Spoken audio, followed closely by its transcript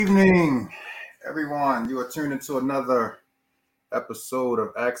Evening, everyone. You are tuned into another episode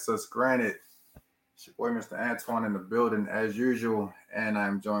of Access Granted. It's your boy, Mr. Antoine, in the building as usual, and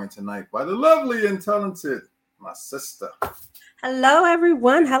I'm joined tonight by the lovely and talented my sister. Hello,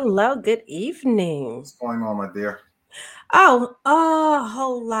 everyone. Hello. Good evening. What's going on, my dear? Oh, a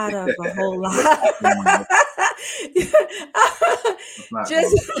whole lot of a whole What's lot. not going on? What's not going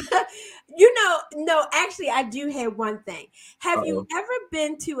Just no, actually I do have one thing. Have you on? ever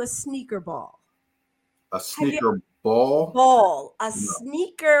been to a sneaker ball? A Have you sneaker ball? a No,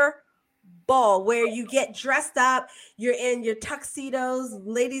 sneaker ball where you get dressed up, you're in your tuxedos,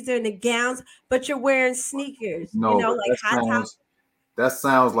 ladies are in the gowns, but you're wearing sneakers, no, but like high top. that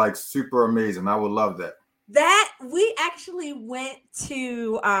sounds like super amazing. I would love that. That we actually went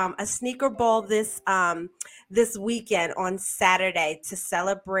to a sneaker ball this weekend on Saturday to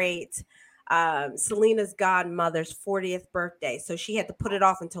celebrate Selena's godmother's 40th birthday. So she had to put it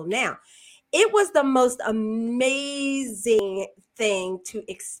off until now. It was the most amazing thing to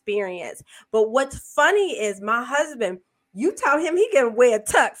experience. But what's funny is my husband, you tell him he can wear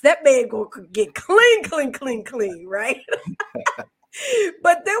tux. That man gonna get clean, right?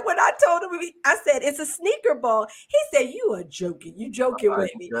 But then when I told him, I said, it's a sneaker ball. He said, you are joking. You joking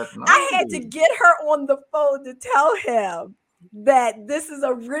with me. I had to get her on the phone to tell him that this is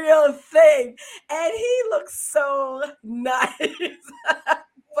a real thing. And he looks so nice.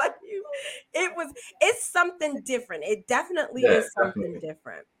 But it's something different. It definitely is something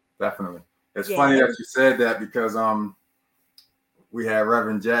different. Definitely. It's funny that you said that because we had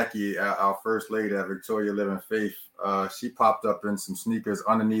Reverend Jackie, our first lady at Victoria Living Faith. She popped up in some sneakers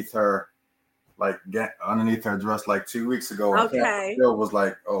underneath her dress like 2 weeks ago. Okay. Bill was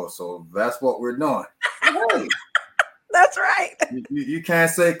like, "Oh, so that's what we're doing." Hey, that's right. You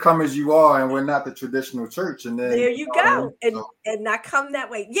can't say "come as you are," and we're not the traditional church. And then there you go, and not come that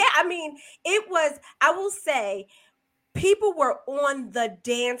way. Yeah, I mean, it was. I will say, people were on the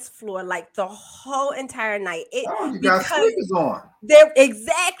dance floor like the whole entire night. You got sneakers on.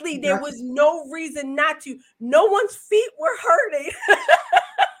 There was no reason not to. No one's feet were hurting.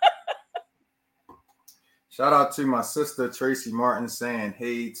 Shout out to my sister Tracy Martin saying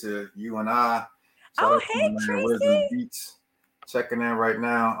hey to you and I. Shout hey Tracy. Beats checking in right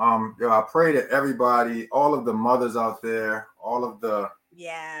now. I pray that everybody, all of the mothers out there, all of the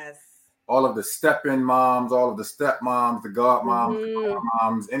step-in moms, all of the stepmoms, the god moms, the god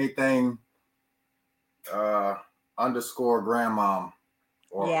moms, anything underscore grandmom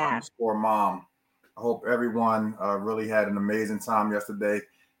or underscore mom. I hope everyone really had an amazing time yesterday.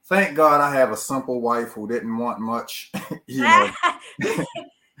 Thank God I have a simple wife who didn't want much.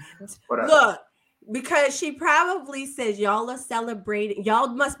 Look, because she probably says y'all are celebrating. Y'all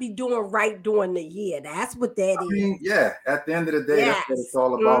must be doing right during the year. That's what that is. Mean, yeah. At the end of the day, that's what it's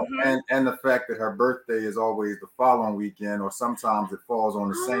all about. And the fact that her birthday is always the following weekend, or sometimes it falls on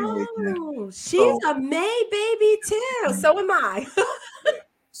the same weekend. She's a May baby too. So am I.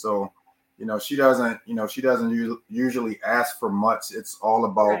 So, she doesn't usually ask for much. It's all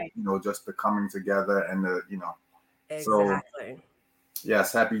about, just the coming together and the, Exactly. So,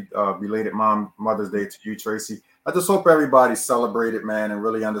 yes, happy belated Mother's Day to you, Tracy. I just hope everybody celebrated, man, and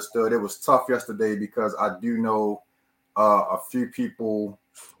really understood. It was tough yesterday because I do know a few people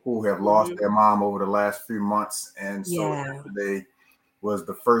who have lost their mom over the last few months. And so yesterday was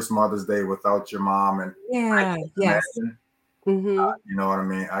the first Mother's Day without your mom. And imagine, you know what I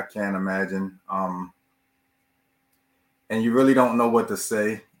mean? I can't imagine. And you really don't know what to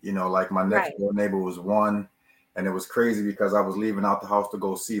say. Like my next door neighbor was one. And it was crazy because I was leaving out the house to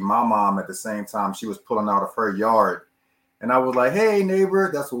go see my mom at the same time. She was pulling out of her yard. And I was like, hey,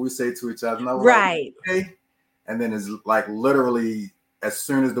 neighbor. That's what we say to each other. And I was like, hey. And then it's like literally as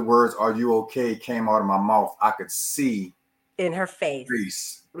soon as the words, are you okay, came out of my mouth, I could see in her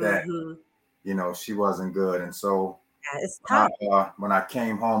face that, she wasn't good. And so it's tough. When I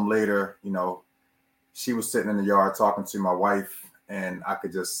came home later, she was sitting in the yard talking to my wife. And I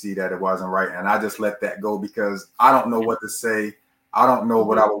could just see that it wasn't right. And I just let that go because I don't know what to say. I don't know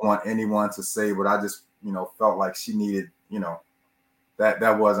what I would want anyone to say, but I just, felt like she needed,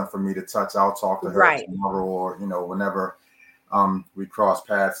 that wasn't for me to touch. I'll talk to her tomorrow or, whenever we cross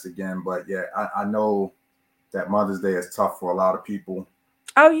paths again. But yeah, I know that Mother's Day is tough for a lot of people.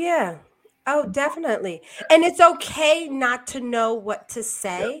 Oh, yeah. Oh, definitely. And it's okay not to know what to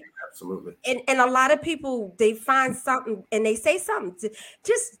say. Absolutely. And a lot of people, they find something and they say something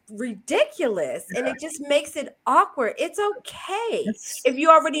just ridiculous, and it just makes it awkward. It's okay. Yes. If you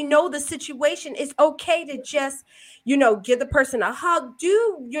already know the situation, it's okay to just, give the person a hug,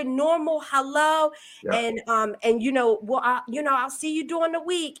 do your normal hello, Yeah. and I'll see you during the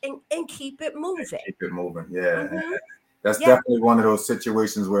week, and keep it moving. Keep it moving. Yeah. Mhm. That's Yeah. definitely one of those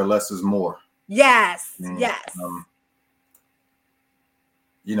situations where less is more. Yes. I mean, Yes.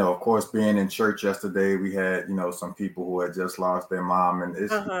 Of course, being in church yesterday, we had, some people who had just lost their mom, and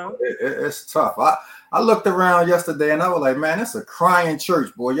it's tough. I looked around yesterday and I was like, man, it's a crying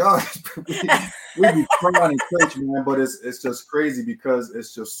church, boy. Y'all, we be crying in church, man, but it's just crazy because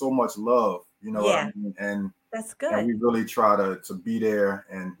it's just so much love, what I mean? And that's good. And we really try to be there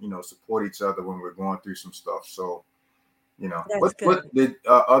and, support each other when we're going through some stuff. So, That's good. What did,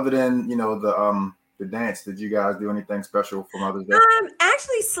 other than, the dance, did you guys do anything special for Mother's Day?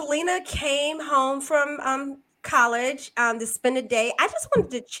 Actually, Selena came home from college to spend a day. I just wanted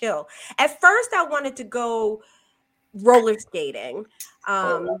to chill. At first, I wanted to go roller skating.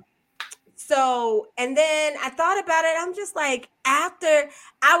 So, and then I thought about it. I'm just like, after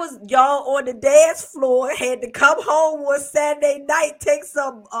I was y'all on the dance floor, had to come home one Saturday night, take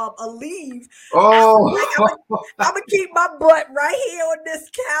some a leave. Oh, I'm gonna keep my butt right here on this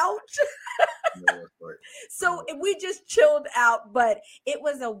couch. So we just chilled out, but it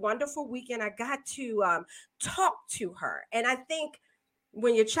was a wonderful weekend. I got to talk to her, and I think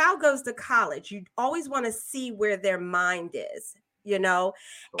when your child goes to college, you always want to see where their mind is. And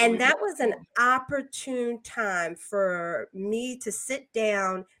that was an opportune time for me to sit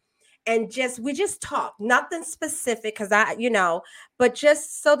down and we just talk, nothing specific, because but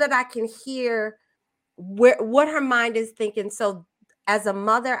just so that I can hear what her mind is thinking. So as a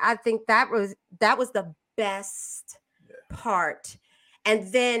mother, I think that was the best part.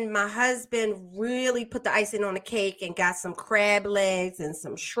 And then my husband really put the icing on the cake and got some crab legs and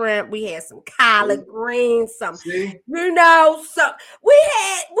some shrimp. We had some collard greens, so we had,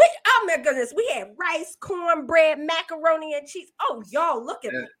 oh my goodness, we had rice, cornbread, macaroni and cheese. Oh, y'all, look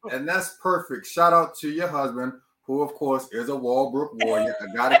at me. And that's perfect. Shout out to your husband, who of course is a Walbrook warrior.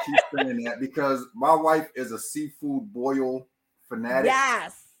 I gotta keep saying that because my wife is a seafood boil fanatic.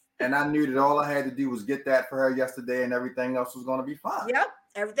 Yes. And I knew that all I had to do was get that for her yesterday, and everything else was going to be fine. Yep,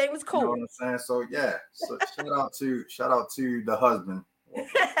 everything was cool. You know what I'm saying? So yeah. So shout out to the husband.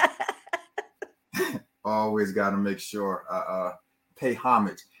 Always got to make sure pay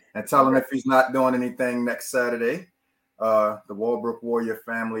homage and tell him if he's not doing anything next Saturday. The Walbrook Warrior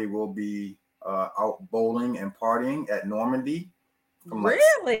family will be out bowling and partying at Normandy.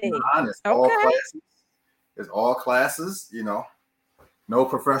 Really? It's all classes. It's all classes. No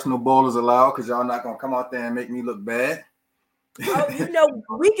professional bowlers allowed because y'all not gonna come out there and make me look bad. Oh,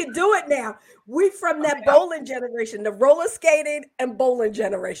 we can do it now. We from that bowling generation, the roller skating and bowling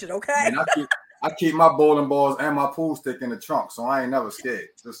generation. Okay. Man, I keep my bowling balls and my pool stick in the trunk, so I ain't never scared.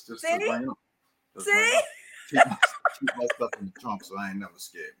 Just See? bring them. See? Keep my stuff in the trunk, so I ain't never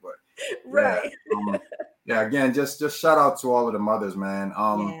scared. But right. Again, just shout out to all of the mothers, man.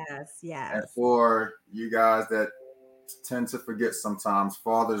 Yes. And for you guys that tend to forget sometimes,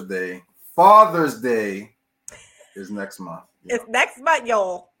 Father's Day is next month. It's next month,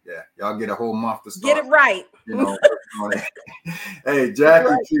 y'all. Yeah, y'all get a whole month to start. Get it right. Hey,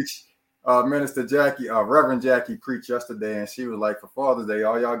 Jackie preached, Minister Jackie, Reverend Jackie preached yesterday, and she was like, for Father's Day,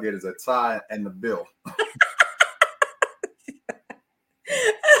 all y'all get is a tie and the bill.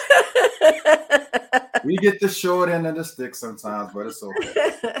 We get the short end of the stick sometimes, but it's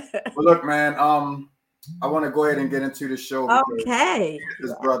okay. But look, man, I want to go ahead and get into the show. Okay.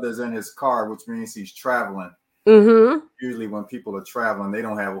 His brother's in his car, which means he's traveling. Mm-hmm. Usually when people are traveling, they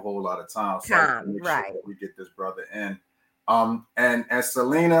don't have a whole lot of time. So right. Sure we get this brother in. And as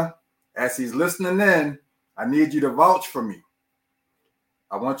Selena, as he's listening in, I need you to vouch for me.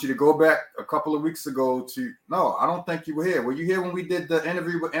 I want you to go back a couple of weeks ago no, I don't think you were here. Were you here when we did the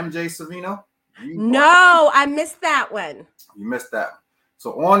interview with MJ Savino? No, I missed that one. You missed that one.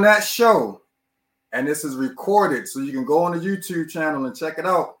 So on that show, and this is recorded, so you can go on the YouTube channel and check it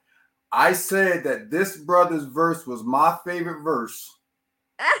out. I said that this brother's verse was my favorite verse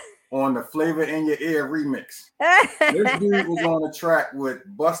on the Flavor in Your Ear remix. This dude was on the track with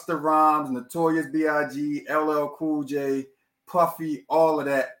Busta Rhymes, Notorious B.I.G., LL Cool J, Puffy, all of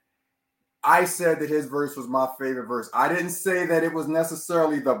that. I said that his verse was my favorite verse. I didn't say that it was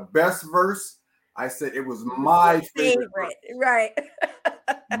necessarily the best verse. I said it was my favorite. Right.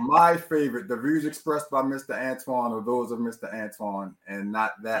 My favorite. The views expressed by Mr. Antoine are those of Mr. Antoine and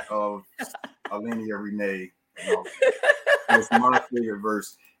not that of Alenia Renee. It's my favorite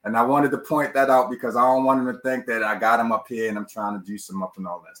verse. And I wanted to point that out because I don't want him to think that I got him up here and I'm trying to juice him up and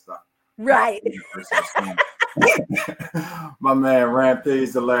all that stuff. Right. My man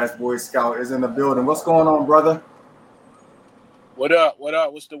Rampage, the last Boy Scout, is in the building. What's going on, brother? What up? What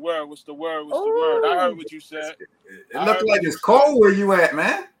up? What's the word? What's the word? What's the word? I heard what you said. It looked like it's cold where you at,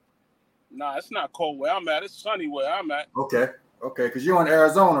 man. Nah, it's not cold where I'm at. It's sunny where I'm at. Okay, because you're in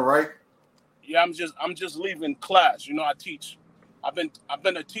Arizona, right? Yeah, I'm just leaving class. You know, I teach. I've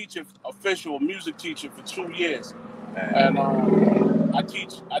been a teacher, official music teacher for 2 years, and I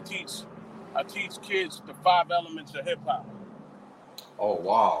teach kids the 5 elements of hip hop. Oh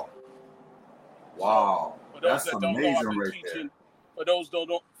wow! Wow, that's amazing right there. For those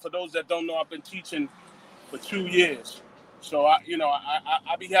that don't know, I've been teaching for 2 years. So I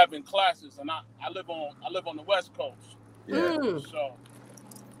be having classes, and I live on the West Coast. Yeah. So,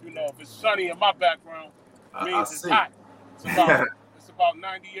 if it's sunny in my background, it means it's hot. It's about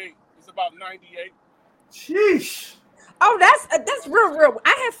 98. It's about 98. Sheesh. Oh, that's real.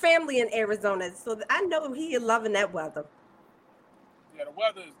 I have family in Arizona, so I know he is loving that weather. Yeah, the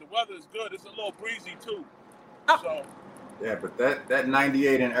weather is good. It's a little breezy too. Oh. So. Yeah, but that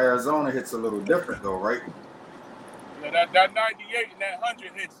 98 in Arizona hits a little different though, right? Yeah, that 98 and that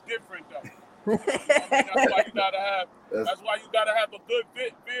 100 hits different though. That's why you gotta have a good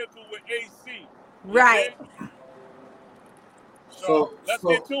vehicle with AC. Right. So let's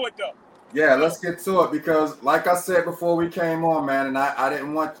get to it though. Yeah, let's get to it because, like I said before we came on, man, and I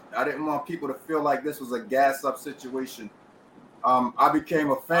didn't want people to feel like this was a gas up situation. I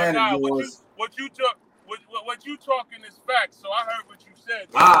became a fan of yours. What you talking is facts. So I heard what you said.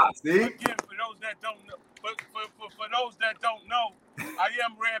 See. Again, for those that don't know, for those that don't know, I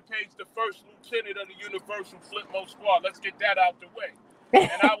am Rampage, the first lieutenant of the Universal Flip Mode Squad. Let's get that out the way.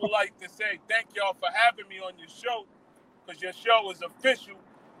 And I would like to say thank y'all for having me on your show, because your show is official.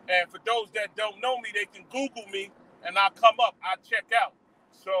 And for those that don't know me, they can Google me, and I'll come up. I'll check out.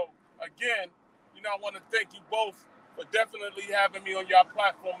 So again, I want to thank you both for definitely having me on your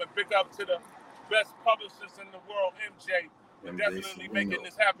platform, and big up to the best publicist in the world, MJ, for definitely making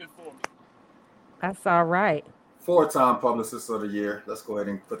this happen for me. That's all right. 4-time publicist of the year. Let's go ahead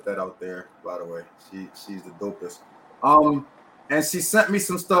and put that out there. By the way, she's the dopest. And she sent me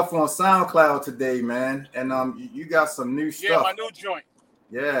some stuff on SoundCloud today, man. And you got some new stuff. Yeah, my new joint.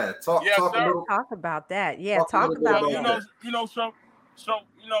 Yeah, talk about that. Yeah, talk about that.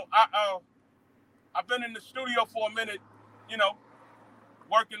 I've been in the studio for a minute,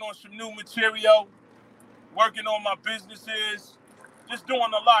 working on some new material, working on my businesses, just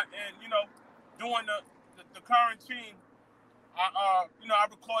doing a lot. And, doing the quarantine, I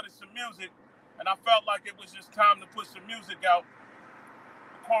recorded some music, and I felt like it was just time to put some music out.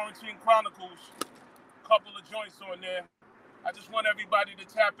 The Quarantine Chronicles, a couple of joints on there. I just want everybody to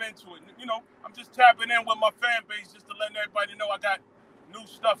tap into it. I'm just tapping in with my fan base just to let everybody know I got new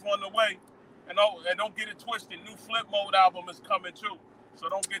stuff on the way. And don't get it twisted. New Flip Mode album is coming too. So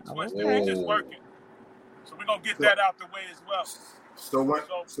don't get twisted. We're just working. So we're gonna get that out the way as well. So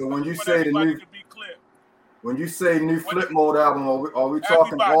when you say the new, be clear. When you say new Flip Mode album, are we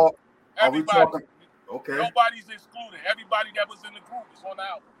talking all? Everybody. Are we talking? Okay. Nobody's excluded. Everybody that was in the group is on the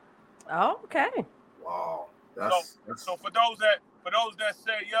album. Oh, okay. Wow. So for those that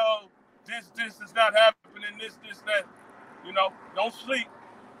say, yo, this is not happening, this that, don't sleep.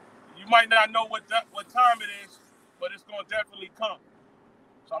 You might not know what time it is, but it's gonna definitely come.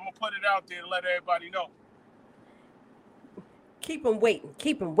 So I'm gonna put it out there to let everybody know. Keep them waiting.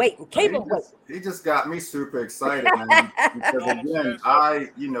 He just got me super excited, man. Because again, I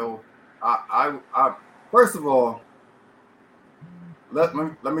first of all, let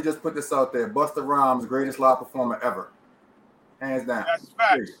me just put this out there. Busta Rhymes, greatest live performer ever, hands down. That's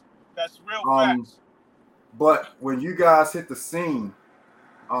facts. That's real facts. But when you guys hit the scene,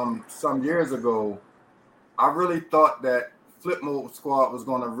 some years ago, I really thought that Flip Mode Squad was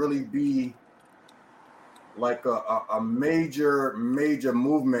going to really be like a major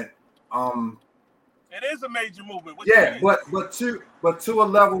movement. It is a major movement. But to a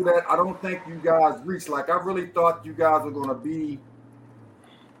level that I don't think you guys reached. Like I really thought you guys were going to be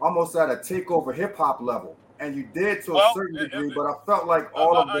almost at a takeover hip hop level, and you did to a certain degree. But I felt like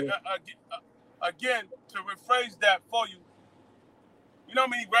all of the again, to rephrase that for you. You know how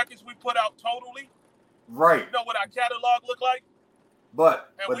many records we put out totally? Right. You know what our catalog look like?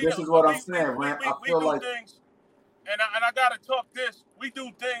 But this is what I'm saying, Ramp. I feel like things, and I gotta talk this. We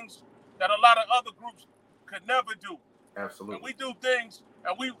do things that a lot of other groups could never do. Absolutely. And we do things,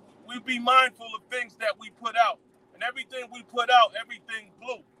 and we be mindful of things that we put out. And everything we put out, everything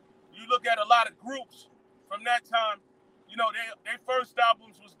blew. You look at a lot of groups from that time, you know, their first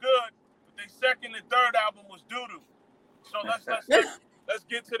albums was good, but their second and third album was doo-doo. So let's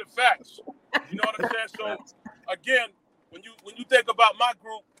get to the facts. You know what I'm saying? So again, when you think about my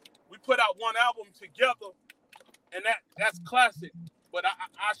group, we put out one album together, and that's classic. But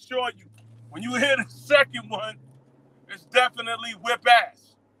I assure you, when you hear the second one, it's definitely whip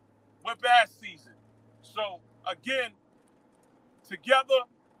ass season. So again, together,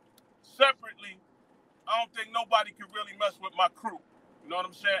 separately, I don't think nobody can really mess with my crew. You know what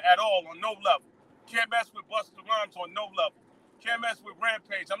I'm saying? At all, on no level. Can't mess with Busta Rhymes on no level. Can't mess with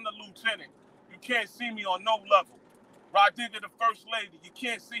Rampage. I'm the lieutenant. You can't see me on no level. Rod Digger, the first lady. You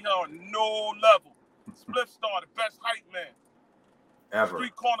can't see her on no level. Spliff Star, the best hype man. Ever.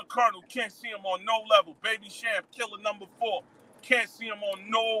 Street Corner Colonel, can't see him on no level. Baby Sham, Killer number 4, can't see him on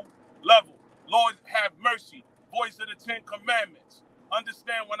no level. Lord have mercy, voice of the 10 Commandments.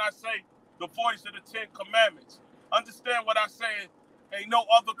 Understand when I say the voice of the 10 Commandments. Understand what I say. Ain't no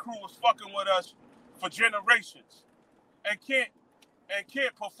other crew was fucking with us for generations, and can't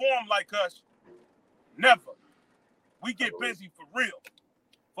perform like us. Never. We get busy for real.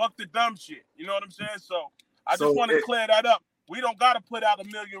 Fuck the dumb shit. You know what I'm saying? So I just want to clear that up. We don't got to put out 1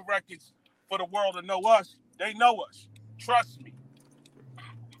 million records for the world to know us. They know us. Trust me.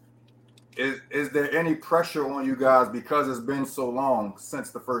 Is there any pressure on you guys because it's been so long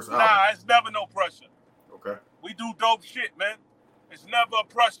since the first album? Nah, it's never no pressure. Okay. We do dope shit, man. It's never a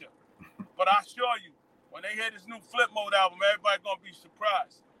pressure. But I assure you, when they hear this new Flip Mode album, everybody gonna be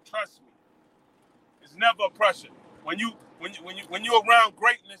surprised. Trust me. It's never a pressure. When you're around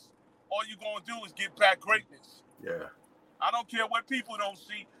greatness, all you gonna do is get back greatness. Yeah. I don't care what people don't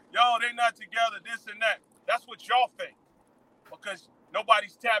see. Yo, they not together, this and that. That's what y'all think. Because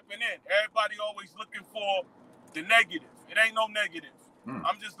nobody's tapping in. Everybody always looking for the negative. It ain't no negative.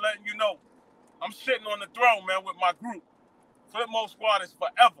 I'm just letting you know. I'm sitting on the throne, man, with my group. Flip Mode Squad is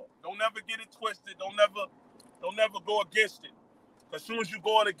forever. Don't ever get it twisted. Don't never go against it. As soon as you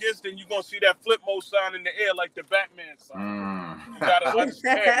going against it, you're going to see that Flip Mode sign in the air like the Batman sign. You got to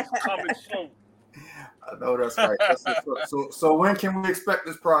understand it's coming soon. I know that's right. So when can we expect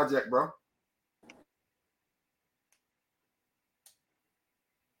this project, bro?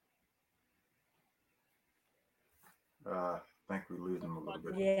 I think we lose him a little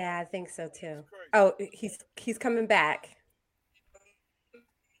bit. Yeah, I think so too. Oh, he's coming back.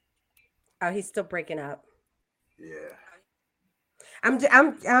 Oh, he's still breaking up. Yeah.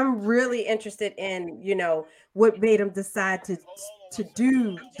 I'm really interested in, you know, what made him decide to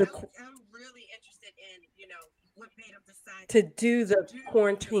do the. I'm really interested in, you know, what made him decide to do the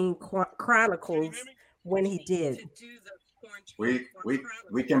Quarantine Chronicles when he did. We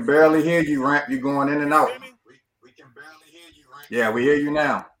can barely hear you, Ramp. You're going in and out. We can barely hear you, Ramp. Yeah, we hear you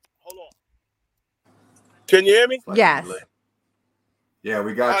now. Hold on. Can you hear me? Yes. Yeah,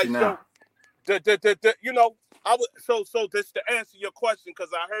 we got you now. You know, so just to answer your question,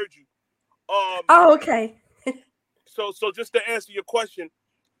 because I heard you. Oh, okay. so just to answer your question,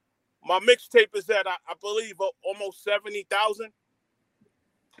 my mixtape is at I believe almost 70,000.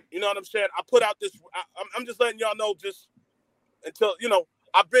 You know what I'm saying? I put out this. I'm just letting y'all know, just until you know,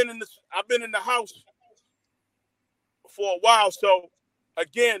 I've been in the house for a while. So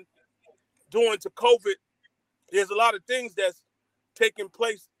again, due to COVID, there's a lot of things that's taking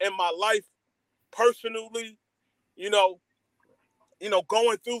place in my life personally. You know,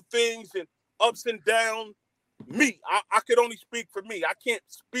 going through things and ups and downs. Me, I could only speak for me. I can't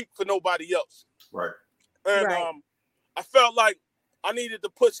speak for nobody else. Right. And I felt like I needed to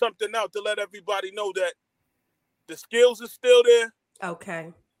put something out to let everybody know that the skills are still there.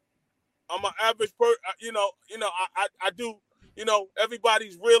 Okay. I'm an average person. I do. You know,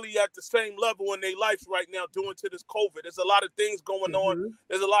 everybody's really at the same level in their life right now due to this COVID. There's a lot of things going on.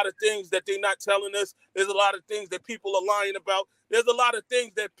 There's a lot of things that they're not telling us. There's a lot of things that people are lying about. There's a lot of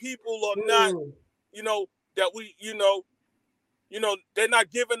things that people are not, you know, that we, you know, they're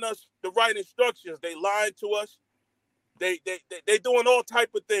not giving us the right instructions. They lying to us. They doing all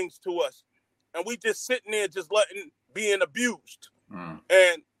type of things to us. And we just sitting there just being abused.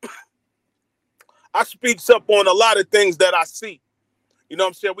 And I speaks up on a lot of things that I see. You know what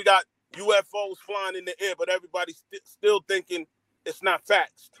I'm saying? We got UFOs flying in the air, but everybody's still thinking it's not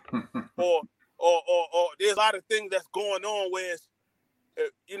facts. or there's a lot of things that's going on where it's,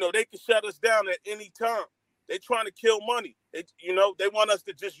 you know, they can shut us down at any time. They trying to kill money. They want us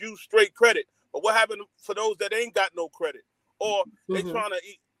to just use straight credit. But what happened for those that ain't got no credit? Or they trying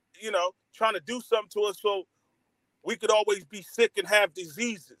to do something to us so we could always be sick and have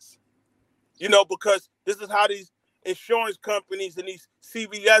diseases. You know, because this is how these insurance companies and these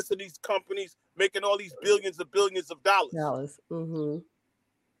CVS and these companies making all these billions of dollars. Mm-hmm.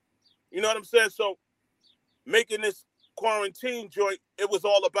 You know what I'm saying? So making this quarantine joint, it was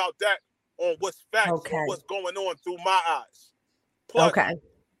all about that, on what's facts, Okay. on what's going on through my eyes. Plus, Okay.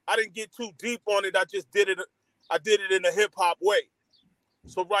 I didn't get too deep on it. I just did it. I did it in a hip hop way.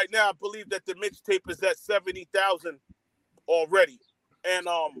 So right now, I believe that the mixtape is at 70,000 already. And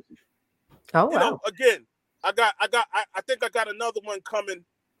Oh, you wow. know, again, I think I got another one coming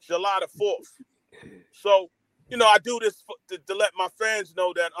July the 4th. So, you know, I do this to let my fans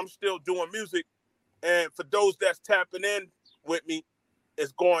know that I'm still doing music. And for those that's tapping in with me,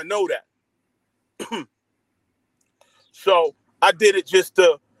 it's going to know that. So I did it just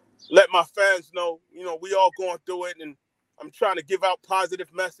to let my fans know, you know, we all going through it, and I'm trying to give out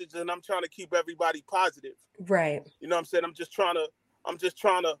positive messages, and I'm trying to keep everybody positive. Right. You know what I'm saying? I'm just trying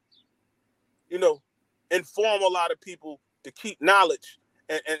to, you know, inform a lot of people to keep knowledge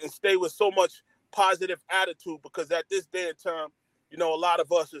and stay with so much positive attitude, because at this day and time, you know, a lot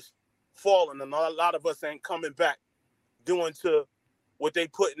of us is falling, and a lot of us ain't coming back doing to what they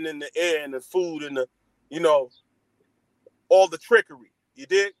putting in the air and the food and the, you know, all the trickery. You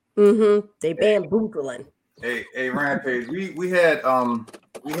did? Mm-hmm. They bamboozling. Hey, Rampage. We had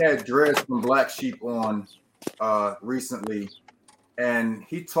Drez from Black Sheep on recently, and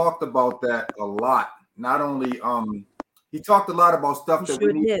he talked about that a lot. Not only he talked a lot about stuff that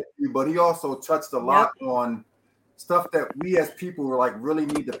we need to do, but he also touched a lot on stuff that we as people were like really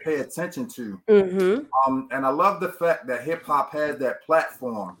need to pay attention to. Mm-hmm. And I love the fact that hip hop has that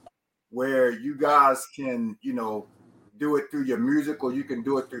platform where you guys can, you know, do it through your music, or you can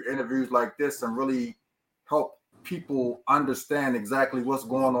do it through interviews like this and really help people understand exactly what's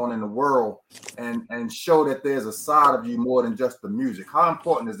going on in the world, and show that there's a side of you more than just the music. How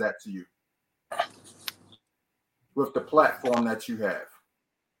important is that to you with the platform that you have?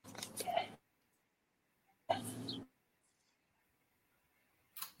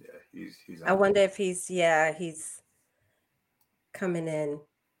 Yeah, he's I wonder if he's coming in.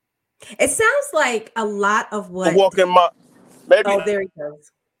 It sounds like a lot of what. Walk in my, maybe. Oh, there he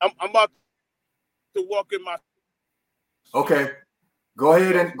goes. I'm about to walk in my. Okay, go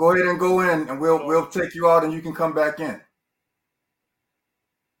ahead and go in, and we'll take you out, and you can come back in.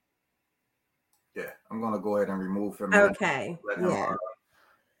 Yeah, I'm gonna go ahead and remove him. Okay, yeah.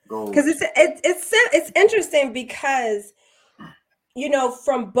 Go, because it's interesting because, you know,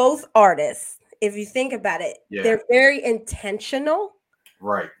 from both artists, if you think about it, they're very intentional,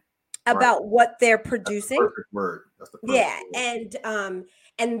 right, about what they're producing. That's the perfect word. That's the perfect word.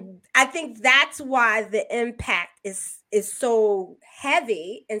 And I think that's why the impact is so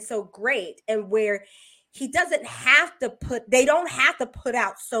heavy and so great, and where they don't have to put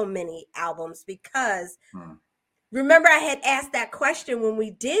out so many albums, because remember I had asked that question when we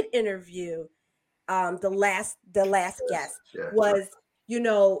did interview the last guest was, you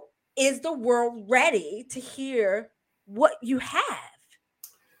know, is the world ready to hear what you have?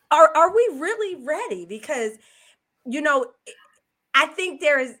 Are we really ready? Because, you know, I think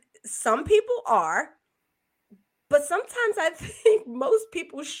there is some people are, but sometimes I think most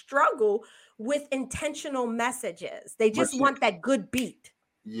people struggle with intentional messages. They just want that good beat.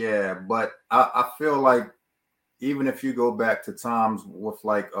 Yeah, but I feel like even if you go back to times with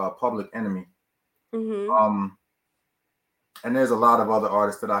like Public Enemy, and there's a lot of other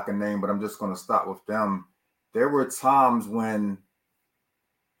artists that I can name, but I'm just going to stop with them. There were times when,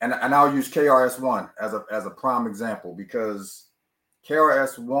 and I'll use KRS-One as a prime example, because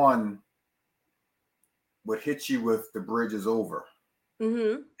KRS-One would hit you with The Bridge Is Over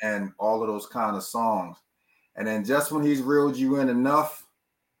and all of those kind of songs. And then just when he's reeled you in enough,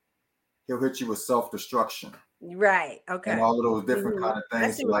 he'll hit you with Self-Destruction. Right. Okay. And all of those different kind of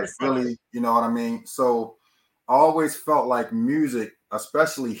things. So like really, you know what I mean? So I always felt like music,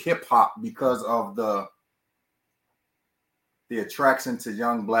 especially hip hop, because of the attraction to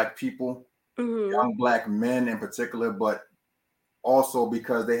young Black people, young Black men in particular, but also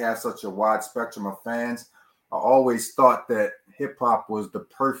because they have such a wide spectrum of fans. I always thought that hip hop was the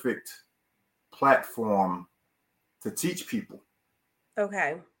perfect platform to teach people.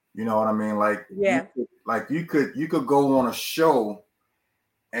 Okay. You know what I mean? Like, you could go on a show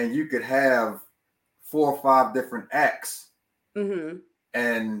and you could have 4 or 5 different acts,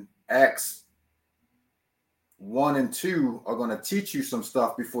 and acts 1 and 2 are going to teach you some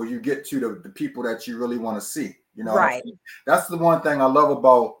stuff before you get to the people that you really want to see. You know, right? That's the one thing I love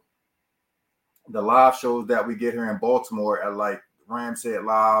about the live shows that we get here in Baltimore at like Rams Head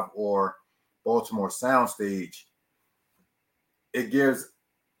Live or Baltimore Soundstage. It gives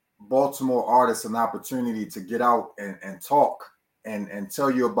Baltimore artists an opportunity to get out and talk and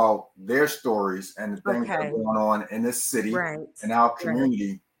tell you about their stories and the things that are going on in this city, in our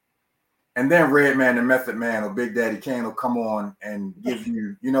community. And then Redman and Method Man or Big Daddy Kane will come on and give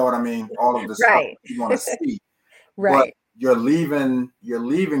you, you know what I mean, all of the stuff you want to see. But you're leaving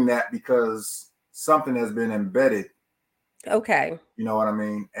that because something has been embedded. Okay. You know what I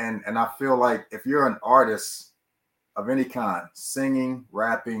mean? And I feel like if you're an artist of any kind, singing,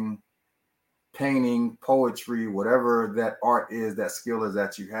 rapping, painting, poetry, whatever that art is, that skill is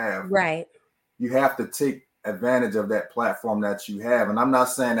that you have, you have to take advantage of that platform that you have. And I'm not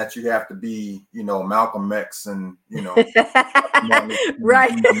saying that you have to be, you know, Malcolm X and, you know,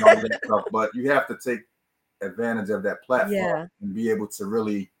 but you have to take advantage of that platform and be able to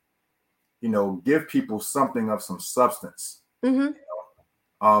really, you know, give people something of some substance. You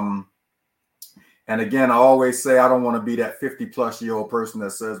know? And again, I always say I don't want to be that 50-plus-year-old person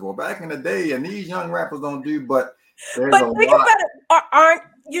that says, well, back in the day and these young rappers don't do, but there's a lot.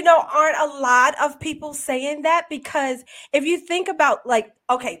 Aren't a lot of people saying that? Because if you think about, like,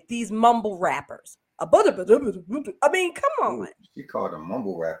 okay, these mumble rappers, I mean, come on. You call them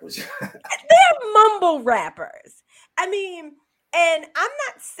mumble rappers. They're mumble rappers. I mean, and I'm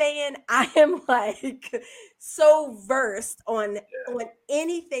not saying I am like so versed on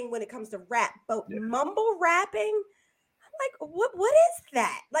anything when it comes to rap, but mumble rapping, I'm like, what is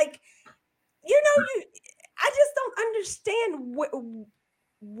that? Like, you know, I just don't understand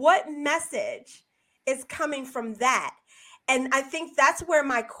what message is coming from that. And I think that's where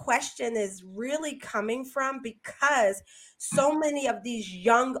my question is really coming from, because so many of these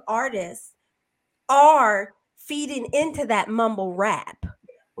young artists are feeding into that mumble rap.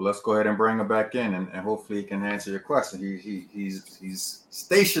 Well, let's go ahead and bring him back in, and hopefully he can answer your question. He's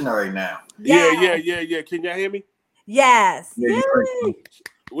stationary now. Yeah. Can y'all hear me? Yes.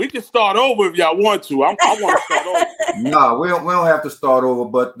 We can start over if y'all want to. I want to start over. No, we don't have to start over.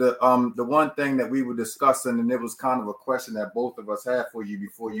 But the one thing that we were discussing, and it was kind of a question that both of us had for you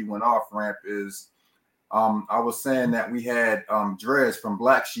before you went off, Ramp, is I was saying that we had Drez from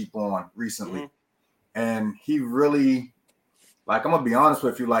Black Sheep on recently, and he really, like, I'm gonna be honest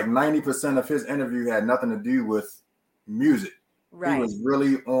with you, like 90% of his interview had nothing to do with music. He was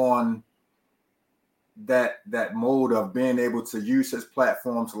really on that mode of being able to use his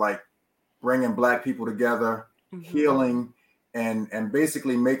platform to, like, bringing Black people together, healing, and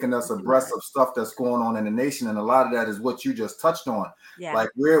basically making us abreast of stuff that's going on in the nation. And a lot of that is what you just touched on. Like,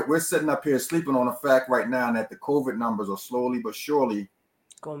 we're sitting up here sleeping on the fact right now that the COVID numbers are slowly but surely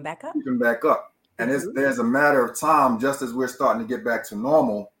going back up. Keeping back up. And there's a matter of time, just as we're starting to get back to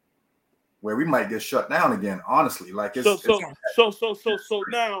normal, where we might get shut down again. Honestly, like so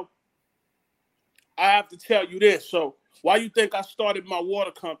now I have to tell you this. So why you think I started my water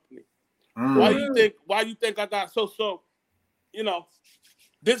company? Why you think I got so you know,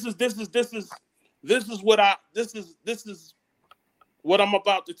 this is what I'm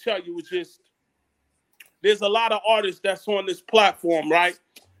about to tell you. Is just, there's a lot of artists that's on this platform, right?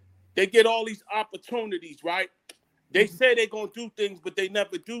 They get all these opportunities, right? They say they're gonna do things, but they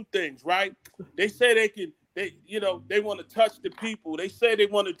never do things, right? They say they want to touch the people. They say they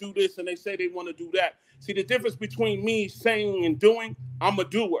want to do this and they say they want to do that. See, the difference between me saying and doing, I'm a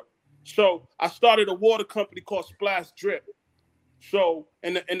doer. So I started a water company called Splash Drip. So,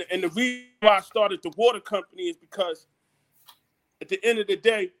 and the reason why I started the water company is because at the end of the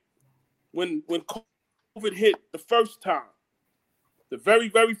day, when COVID hit the first time, the very,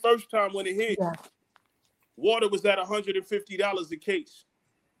 very first time when it hit, water was at $150 a case.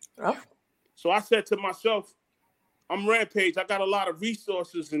 Oh. So I said to myself, I'm Rampage. I got a lot of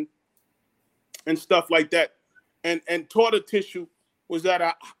resources and stuff like that. And toilet tissue was at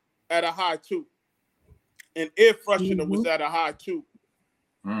a high too. And air freshener was at a high too.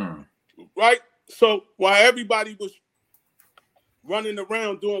 Right? So while everybody was running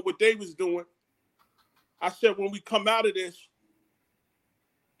around doing what they was doing, I said, when we come out of this,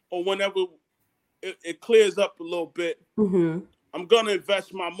 or whenever it clears up a little bit, I'm going to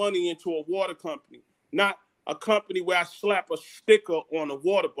invest my money into a water company, not a company where I slap a sticker on a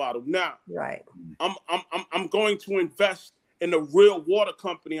water bottle. Now, I'm going to invest in a real water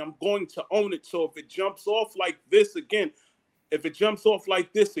company. I'm going to own it. So if it jumps off like this again,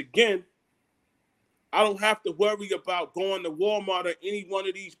 I don't have to worry about going to Walmart or any one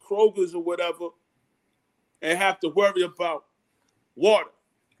of these Krogers or whatever and have to worry about water.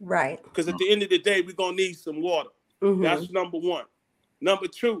 Right. Because at the end of the day, we're going to need some water. That's number one. Number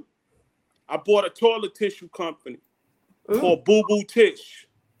two, I bought a toilet tissue company called Boo Boo Tish.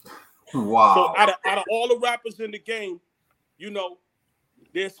 Wow. So out of all the rappers in the game, you know,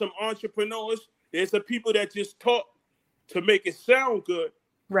 there's some entrepreneurs. There's some people that just talk to make it sound good.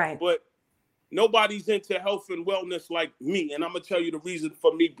 Right. But nobody's into health and wellness like me. And I'm going to tell you the reason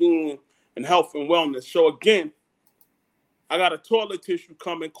for me being in health and wellness. So again, I got a toilet tissue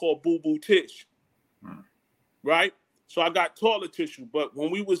coming called Boo Boo Tish. Right? So I got toilet tissue. But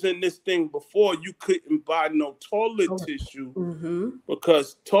when we was in this thing before, you couldn't buy no toilet tissue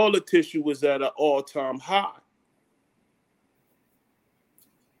because toilet tissue was at an all-time high.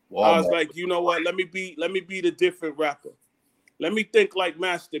 Walmart. I was like, you know what? Let me be the different rapper. Let me think like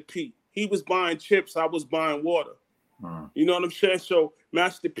Master P. He was buying chips, I was buying water. You know what I'm saying? So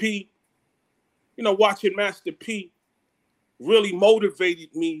Master P, you know, watching Master P really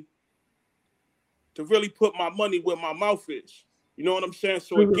motivated me to really put my money where my mouth is. You know what I'm saying?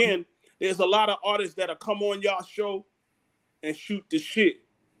 So again, there's a lot of artists that'll come on y'all show and shoot the shit.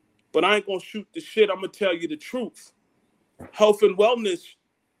 But I ain't gonna shoot the shit. I'm gonna tell you the truth. Health and wellness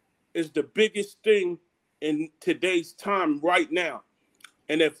is the biggest thing in today's time right now.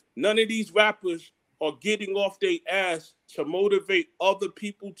 And if none of these rappers are getting off their ass to motivate other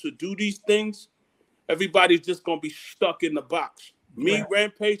people to do these things, everybody's just going to be stuck in the box. Me,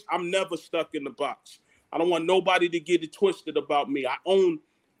 Rampage, I'm never stuck in the box. I don't want nobody to get it twisted about me. I'm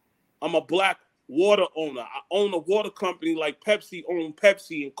a black water owner. I own a water company like Pepsi own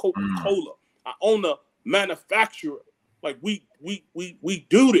Pepsi and Coca-Cola. I own a manufacturer. Like we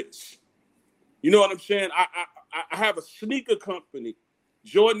do this. You know what I'm saying? I have a sneaker company.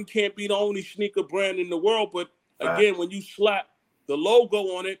 Jordan can't be the only sneaker brand in the world, but again, when you slap the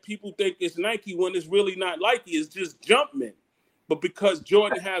logo on it, people think it's Nike when it's really not Nike. It's just Jumpman. But because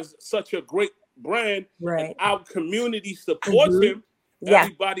Jordan has such a great brand, and our community supports him,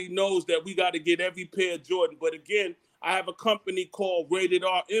 everybody knows that we got to get every pair of Jordan. But again, I have a company called Rated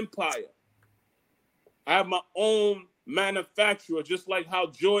R Empire. I have my own manufacturer, just like how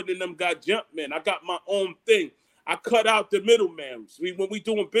Jordan and them got Jumpman. I got my own thing. I cut out the middleman. When we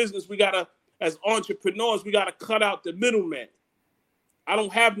doing business, we gotta, as entrepreneurs, we gotta cut out the middleman. I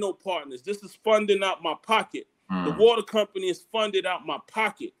don't have no partners. This is funding out my pocket. The water company is funded out my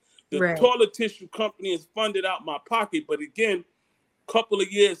pocket. The toilet tissue company is funded out my pocket. But again, a couple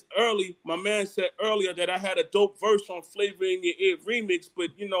of years early, my man said earlier that I had a dope verse on Flavor in Your Ear remix,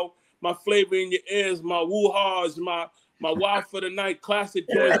 but you know, my Flavor in Your Ears, my woo-haws, my Wild for the Night classic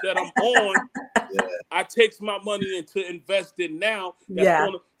joints that I'm on, I takes my money into invest in now.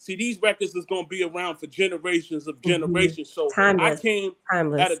 See, these records is going to be around for generations of generations. So I came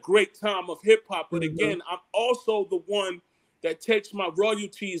at a great time of hip hop. But again, I'm also the one that takes my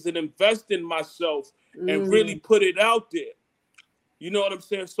royalties and invest in myself and really put it out there. You know what I'm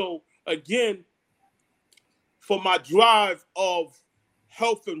saying? So again, for my drive of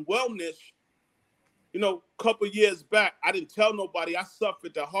health and wellness, you know, a couple years back, I didn't tell nobody I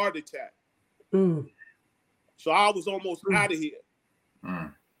suffered a heart attack. So I was almost out of here.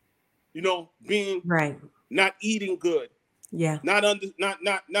 You know, being not eating good. Not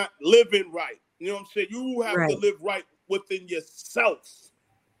living right. You know what I'm saying? You have to live right within yourself.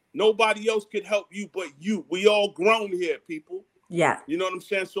 Nobody else can help you but you. We all grown here, people. You know what I'm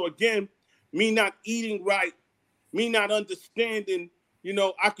saying? So again, me not eating right, me not understanding, you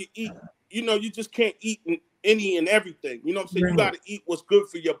know, I could eat, you know, you just can't eat any and everything. You know what I'm saying? You got to eat what's good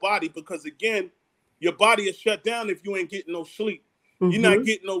for your body because, again, your body is shut down if you ain't getting no sleep. You're not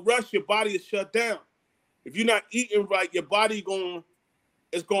getting no rest, your body is shut down. If you're not eating right, your body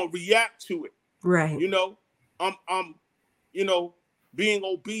is going to react to it. You know, I'm you know, being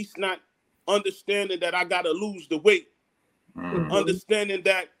obese, not understanding that I got to lose the weight. Understanding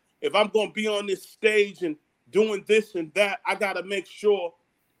that if I'm going to be on this stage and doing this and that, I got to make sure,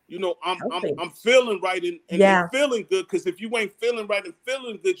 you know, I'm feeling right and feeling good. Because if you ain't feeling right and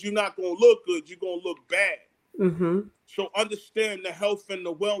feeling good, you're not going to look good. You're going to look bad. So understand the health and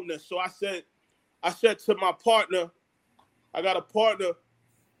the wellness. So I said to my partner, I got a partner,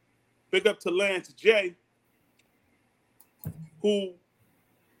 big up to Lance J, who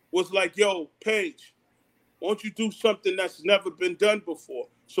was like, yo, Paige, won't you do something that's never been done before?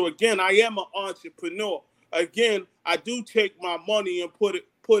 So again, I am an entrepreneur. Again, I do take my money and put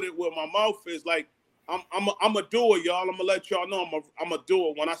it where my mouth is. Like I'm a doer, y'all. I'm gonna let y'all know I'm a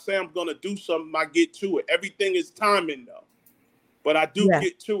doer. When I say I'm gonna do something, I get to it. Everything is timing though, but I do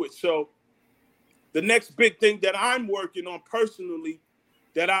get to it. So the next big thing that I'm working on personally,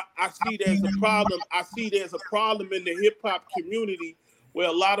 that I see there's a problem. I see there's a problem in the hip hop community where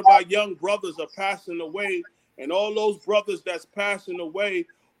a lot of our young brothers are passing away, and all those brothers that's passing away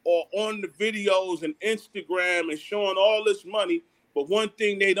are on the videos and Instagram and showing all this money. But one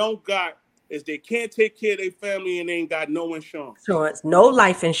thing they don't got is they can't take care of their family and they ain't got no insurance. No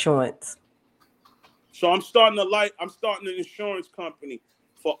life insurance. So I'm starting an insurance company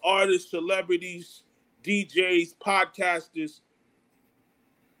for artists, celebrities, DJs, podcasters.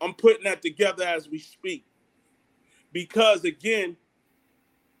 I'm putting that together as we speak. Because again,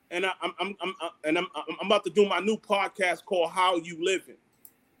 and I'm about to do my new podcast called How You Living.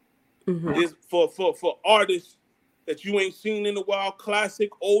 Mm-hmm. Is for artists that you ain't seen in a while,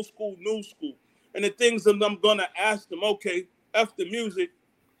 classic, old school, new school. And the things that I'm gonna ask them, okay, after music,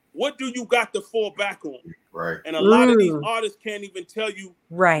 what do you got to fall back on? Right. And a lot of these artists can't even tell you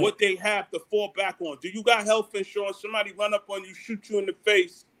right. what they have to fall back on. Do you got health insurance? Somebody run up on you, shoot you in the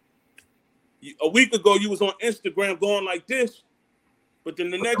face. A week ago, you was on Instagram going like this, but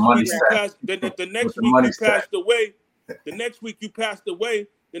then the next week you passed. The next week you passed away. The next week you passed away.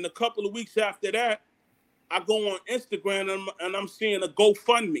 Then a couple of weeks after that, I go on Instagram and I'm seeing a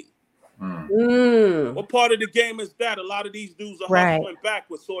GoFundMe. What part of the game is that? A lot of these dudes are hustling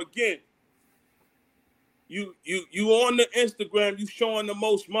backwards. So again, you on the Instagram, you showing the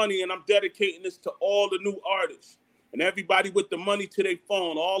most money, and I'm dedicating this to all the new artists and everybody with the money to their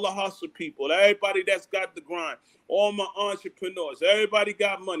phone, all the hustle people, everybody that's got the grind, all my entrepreneurs, everybody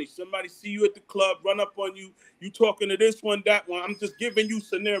got money. Somebody see you at the club, run up on you, you talking to this one, that one. I'm just giving you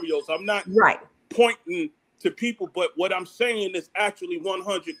scenarios. I'm not pointing to people, but what I'm saying is actually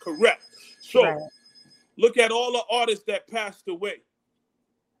 100 correct. So look at all the artists that passed away.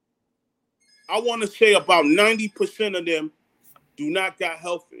 I want to say about 90% of them do not got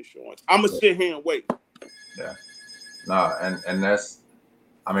health insurance. I'm going to sit here and wait. Yeah. No, and that's,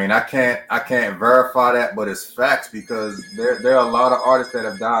 I mean, I can't verify that, but it's facts because there are a lot of artists that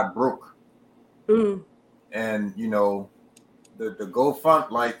have died broke. And you know, the GoFund,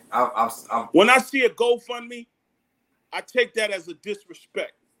 like I've when I see a GoFundMe, I take that as a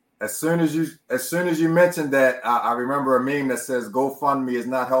disrespect. As soon as you mentioned that, I remember a meme that says GoFundMe is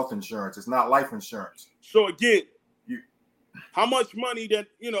not health insurance, it's not life insurance. So again, how much money that,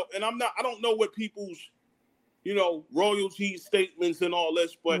 you know, and I don't know what people's, you know, royalty statements and all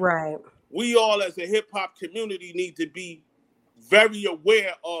this, but we all as a hip hop community need to be very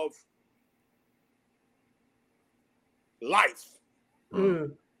aware of life.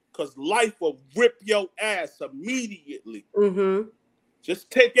 Because life will rip your ass immediately. Just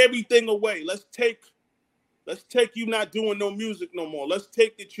take everything away. Let's take you not doing no music no more. Let's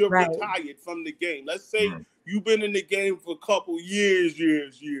take that you're retired from the game. Let's say you've been in the game for a couple years.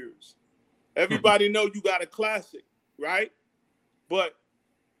 Everybody know you got a classic, right? But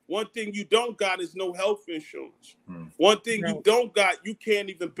one thing you don't got is no health insurance. One thing you don't got, you can't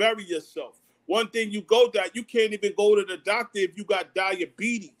even bury yourself. One thing you you can't even go to the doctor if you got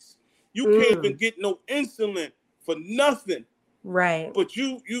diabetes. You can't even get no insulin for nothing. Right. But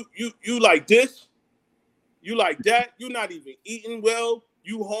you like this, you like that. You're not even eating well.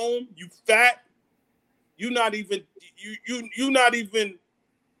 You home. You fat. You're not even you not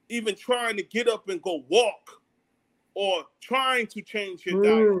even trying to get up and go walk or trying to change your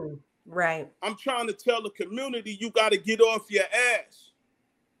diet. Right. I'm trying to tell the community you got to get off your ass.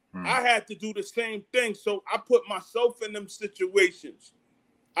 I had to do the same thing, so I put myself in them situations.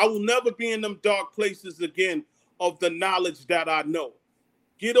 I will never be in them dark places again of the knowledge that I know.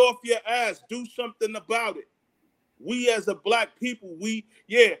 Get off your ass. Do something about it. We as a black people, we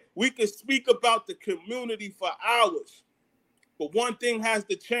can speak about the community for hours. But one thing has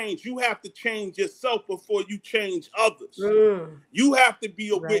to change. You have to change yourself before you change others. You have to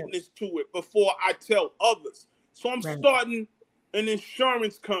be a witness to it before I tell others. So I'm starting an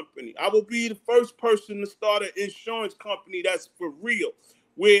insurance company. I will be the first person to start an insurance company that's for real.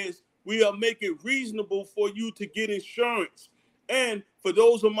 Whereas we'll make it reasonable for you to get insurance. And for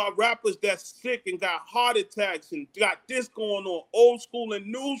those of my rappers that's sick and got heart attacks and got this going on, old school and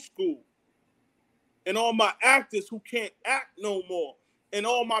new school, and all my actors who can't act no more, and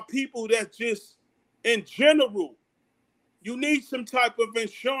all my people that just, in general, you need some type of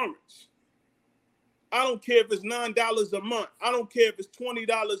insurance. I don't care if it's $9 a month. I don't care if it's $20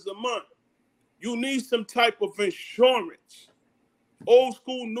 a month. You need some type of insurance. Old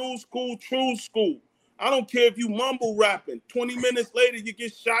school, new school, true school. I don't care if you mumble rapping. 20 minutes later, you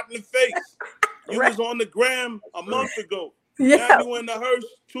get shot in the face. You was on the gram a month ago. Now you in the hearse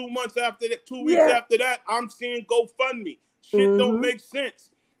 2 months after that, 2 weeks after that, I'm seeing GoFundMe. Shit don't make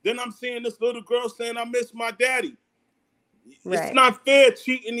sense. Then I'm seeing this little girl saying, I miss my daddy. It's not fair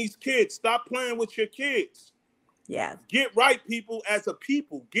cheating these kids. Stop playing with your kids. Yeah. Get right, people, as a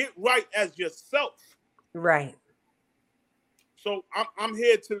people. Get right as yourself. Right. So I'm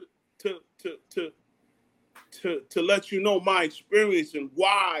here to let you know my experience and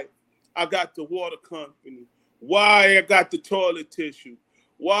why I got the water company, why I got the toilet tissue,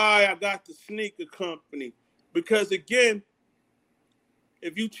 why I got the sneaker company. Because again,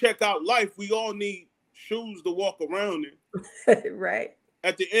 if you check out life, we all need shoes to walk around in. Right.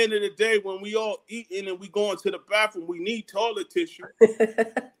 At the end of the day, when we all eating and we going to the bathroom, we need toilet tissue.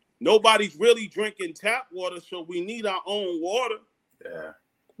 Nobody's really drinking tap water, so we need our own water. Yeah.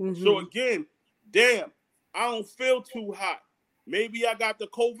 Mm-hmm. So again, damn, I don't feel too hot. Maybe I got the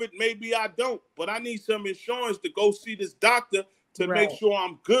COVID, maybe I don't, but I need some insurance to go see this doctor to Right. make sure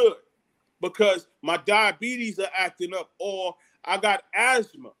I'm good, because my diabetes are acting up, or I got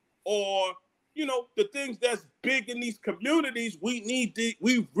asthma, or the things that's big in these communities. We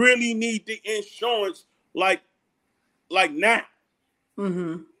really need the insurance like now.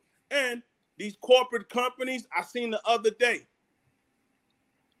 Mm-hmm. And these corporate companies, I seen the other day,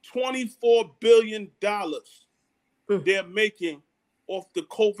 $24 billion they're making off the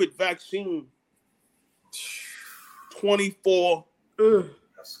COVID vaccine. 24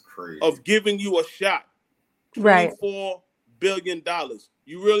 That's crazy. of giving you a shot. Right. $24 billion.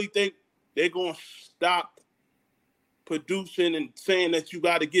 You really think they're going to stop producing and saying that you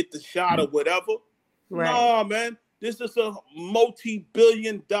got to get the shot or whatever? Right. No, man. This is a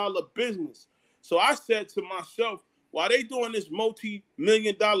multi-billion-dollar business. So I said to myself, while they doing this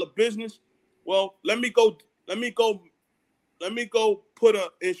multi-million-dollar business, well, let me go put an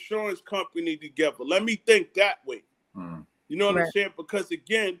insurance company together. Let me think that way. You know what I'm saying? Because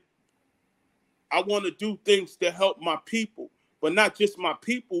again, I want to do things to help my people, but not just my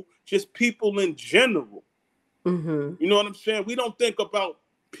people, just people in general. Mm-hmm. You know what I'm saying? We don't think about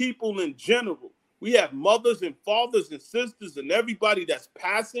people in general. We have mothers and fathers and sisters and everybody that's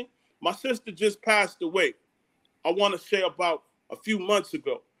passing. My sister just passed away, I want to say about a few months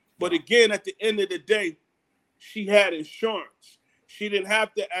ago. But again, at the end of the day, she had insurance. She didn't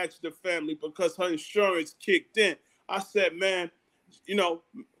have to ask the family because her insurance kicked in. I said, man,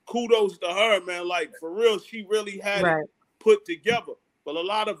 kudos to her, man. Like, for real, she really had it put together. But a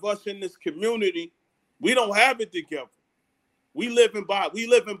lot of us in this community, we don't have it together. We living by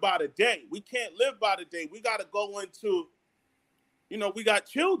the day. We can't live by the day. We got to go into, we got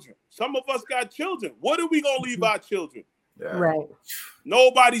children. Some of us got children. What are we going to leave our children? Yeah. Right.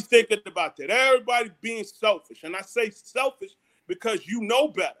 Nobody's thinking about that. Everybody's being selfish. And I say selfish because you know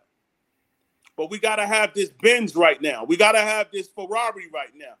better. But we got to have this Benz right now. We got to have this Ferrari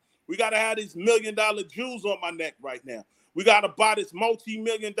right now. We got to have these $1 million jewels on my neck right now. We got to buy this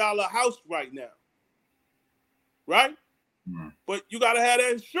multi-million-dollar house right now. Right? But you got to have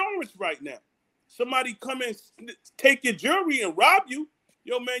that insurance right now. Somebody come and take your jewelry and rob you.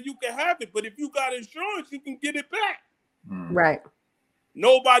 Yo, man, you can have it. But if you got insurance, you can get it back. Right.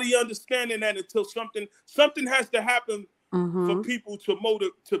 Nobody understanding that until something has to happen for people to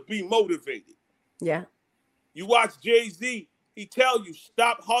be motivated. Yeah. You watch Jay-Z, he tell you,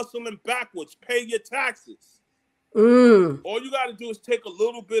 stop hustling backwards, pay your taxes. All you got to do is take a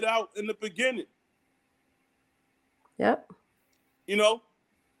little bit out in the beginning. Yep.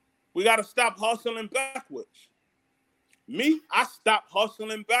 We got to stop hustling backwards. Me, I stopped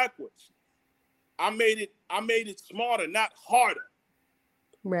hustling backwards. I made it smarter, not harder.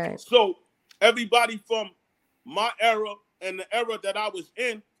 Right. So everybody from my era and the era that I was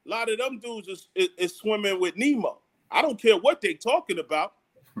in, a lot of them dudes is swimming with Nemo. I don't care what they talking about.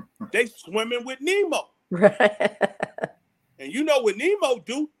 They swimming with Nemo. Right. And you know what Nemo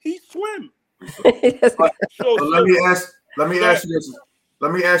do? He swim. So let me ask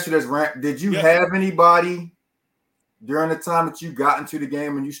you this, Rant. Did you have anybody during the time that you got into the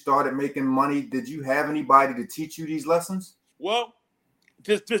game and you started making money? Did you have anybody to teach you these lessons? Well,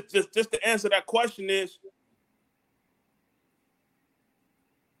 just to answer that question is,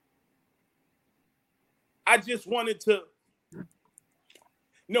 I just wanted to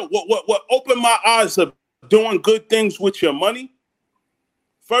what opened my eyes of doing good things with your money.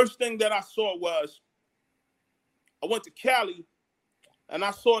 First thing that I saw was I went to Cali and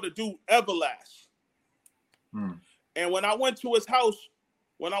I saw the dude Everlast. And when I went to his house,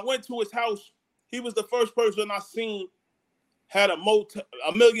 he was the first person I seen had a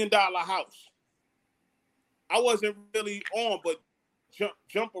 $1 million house. I wasn't really on, but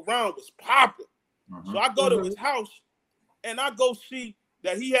jump around was popping. So I go to his house and I go see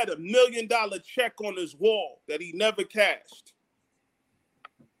that he had $1 million check on his wall that he never cashed.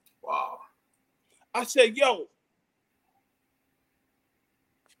 Wow. I said, yo,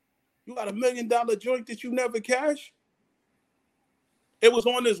 you got $1 million joint that you never cashed? It was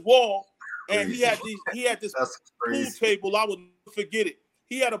on his wall, and he had this pool table. I would never forget it.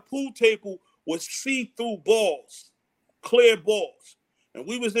 He had a pool table with see-through balls, clear balls. And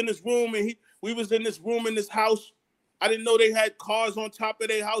we was in this room, and we was in this room in this house. I didn't know they had cars on top of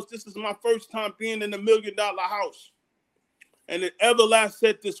their house. This is my first time being in a $1 million house. And then Everlast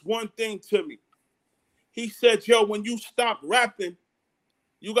said this one thing to me. He said, yo, when you stop rapping,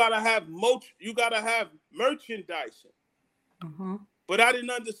 you gotta have merchandising. Mm-hmm. But I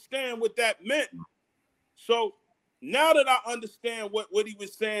didn't understand what that meant. So now that I understand what he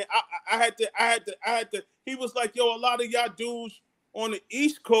was saying, I had to. He was like, yo, a lot of y'all dudes on the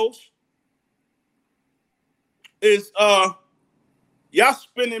East Coast is y'all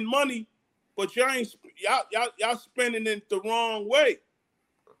spending money, but y'all spending it the wrong way.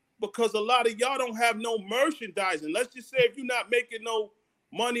 Because a lot of y'all don't have no merchandising. Let's just say if you're not making no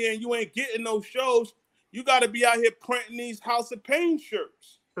money and you ain't getting no shows, you got to be out here printing these House of Pain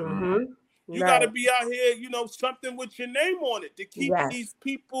shirts. Mm-hmm. You got to be out here, something with your name on it to keep these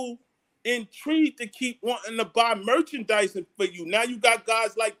people intrigued, to keep wanting to buy merchandising for you. Now you got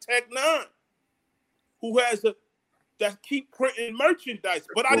guys like Tech-N9ne who that keep printing merchandise.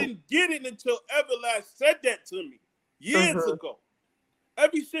 But I didn't get it until Everlast said that to me years ago.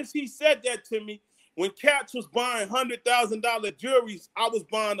 Ever since he said that to me, when cats was buying $100,000 jewelries, I was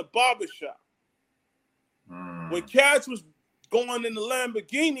buying a barbershop. When cats was going in the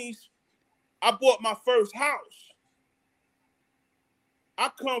Lamborghinis, I bought my first house. I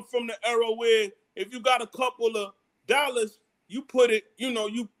come from the era where if you got a couple of dollars, you put it,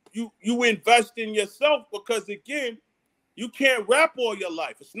 you invest in yourself, because again, you can't rap all your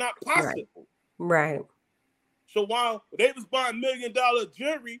life. It's not possible. Right. So while they was buying $1 million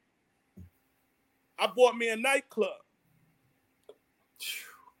jewelry, I bought me a nightclub.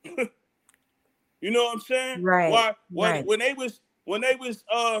 You know what I'm saying? Right. When they was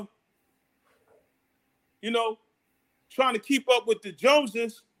trying to keep up with the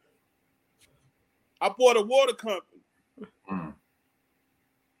Joneses, I bought a water company.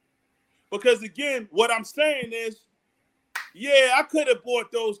 Because again, what I'm saying is, yeah, I could have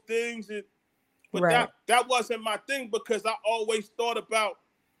bought those things, but that wasn't my thing, because I always thought about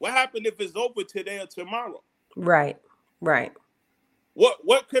what happened if it's over today or tomorrow. Right.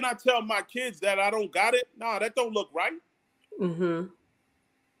 What can I tell my kids, that I don't got it? No, that don't look right. Mm-hmm.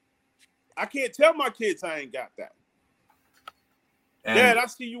 I can't tell my kids I ain't got that. And Dad, I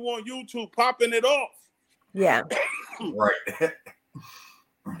see you on YouTube popping it off. Yeah. Right.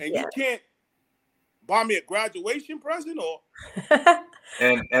 And you can't buy me a graduation present, or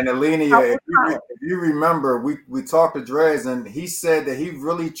and Alenia, if you remember, we talked to Drez, and he said that he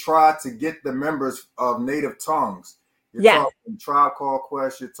really tried to get the members of Native Tongues. You're talking Tribe Called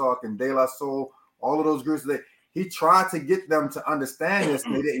Quest, you're talking De La Soul, all of those groups. He tried to get them to understand this,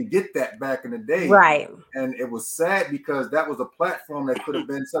 and they didn't get that back in the day. Right. And it was sad, because that was a platform that could have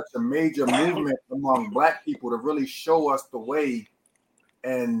been such a major movement among Black people to really show us the way.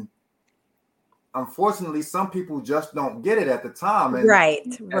 And unfortunately, some people just don't get it at the time. And right.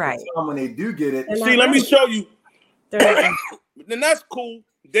 At the time when they do get it. See, let me show you. Then that's cool.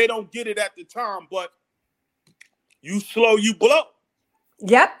 They don't get it at the time, but you slow, you blow.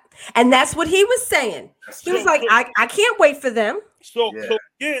 Yep. And that's what he was saying. He was like, I can't wait for them. So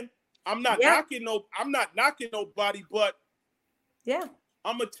again, I'm not knocking nobody, but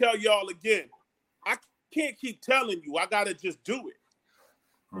I'm gonna tell y'all again. I can't keep telling you. I gotta just do it.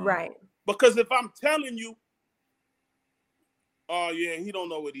 Right. Because if I'm telling you, oh yeah, he don't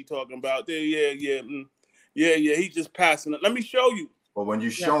know what he talking about. Yeah, he's just passing it. Let me show you. But when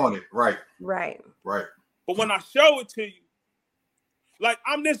you're showing it, right. But when I show it to you, like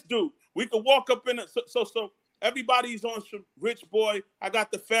I'm this dude, we could walk up in it. So everybody's on some rich boy. I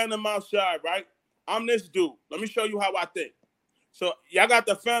got the Phantom outside, right? I'm this dude. Let me show you how I think. So y'all got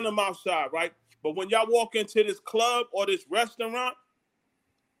the Phantom outside, right? But when y'all walk into this club or this restaurant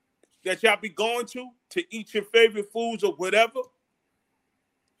that y'all be going to eat your favorite foods or whatever,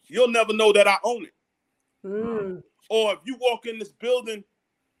 you'll never know that I own it. Or if you walk in this building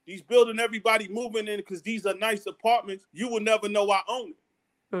everybody moving in because these are nice apartments, you will never know I own it.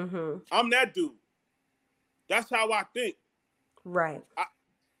 I'm that dude. That's how I think. Right.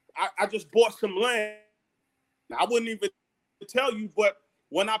 I just bought some land. I wouldn't even tell you, but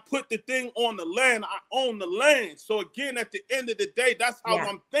when I put the thing on the land, I own the land. So again, at the end of the day, that's how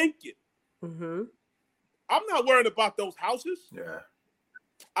I'm thinking. I'm not worried about those houses. Yeah.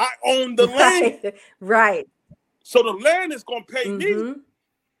 I own the land. Right. So the land is going to pay me.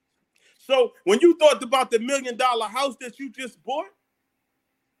 So when you thought about the $1 million house that you just bought,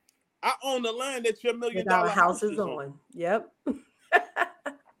 I own the land that your $1 million house is on. Yep.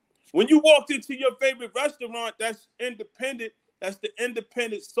 When you walked into your favorite restaurant that's independent, that's the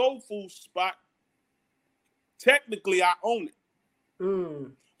independent soul food spot, technically I own it.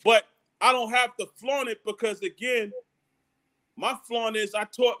 But I don't have to flaunt it because, again, My flaw is I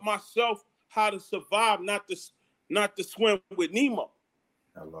taught myself how to survive, not to swim with Nemo.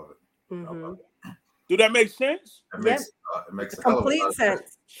 I love it. Mm-hmm. Do that make sense? It makes a complete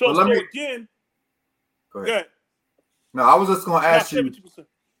sense. So again, go ahead. No, I was just going to ask you.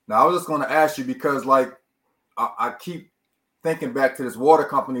 Now, I was just going to ask you because, like, I keep thinking back to this water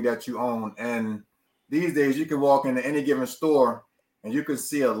company that you own, and these days you can walk into any given store and you can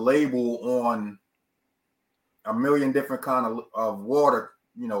see a label on a million different kind of water,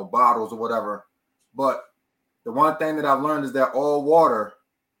 bottles or whatever. But the one thing that I've learned is that all water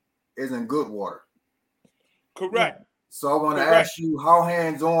isn't good water. Correct. So I want to ask you, how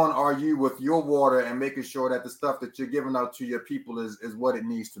hands-on are you with your water and making sure that the stuff that you're giving out to your people is what it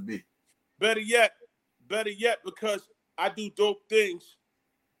needs to be? Better yet, because I do dope things,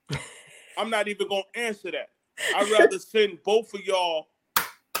 I'm not even going to answer that. I'd rather send both of y'all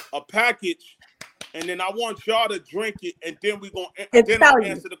a package, and then I want y'all to drink it, and then we're going to I'll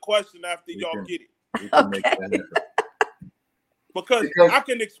answer the question after y'all get it. Okay. Because I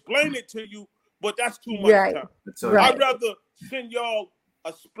can explain it to you, but that's too much time. Right. I'd rather send y'all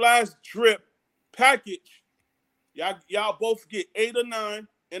a splash drip package. Y'all both get 8 or 9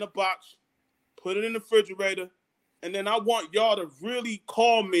 in a box, put it in the refrigerator, and then I want y'all to really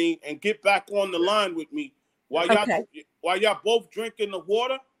call me and get back on the line with me while y'all both drinking the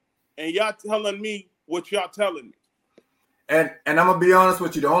water and y'all telling me what y'all telling me. And I'm gonna be honest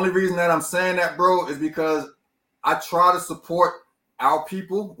with you. The only reason that I'm saying that, bro, is because I try to support our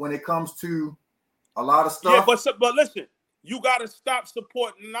people when it comes to a lot of stuff. Yeah, but listen, you got to stop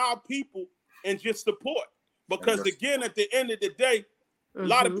supporting our people and just support. Because again, at the end of the day, a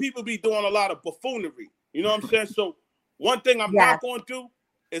lot of people be doing a lot of buffoonery. You know what I'm saying? So one thing I'm not going to do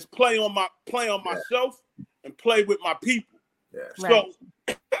is play on myself and play with my people. Yeah. So,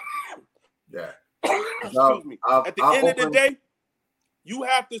 excuse me. At the end of the day, you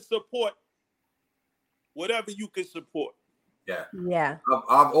have to support whatever you can support. Yeah.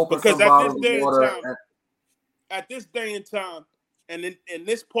 I've opened some bottles of water. At this day and time, and in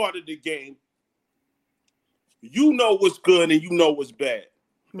this part of the game, you know what's good and you know what's bad.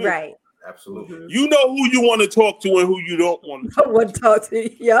 Right. Absolutely. You know who you want to talk to and who you don't want to talk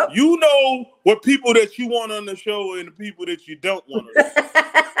to. Yep. You know what people that you want on the show and the people that you don't want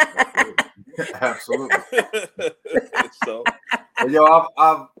on. Absolutely. So, yo,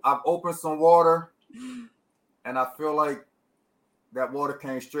 I've opened some water, and I feel like that water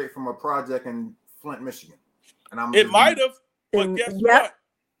came straight from a project in Flint, Michigan. And it might have, but guess what?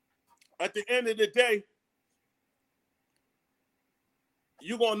 At the end of the day,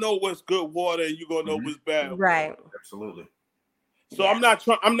 you're gonna know what's good water and you're gonna know what's bad water. Right. Absolutely. So I'm not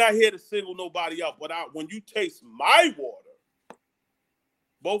here to single nobody out, but when you taste my water,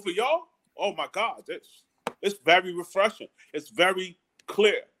 both of y'all, oh my God, it's very refreshing. It's very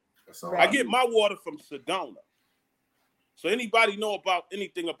clear. I get my water from Sedona. So anybody know about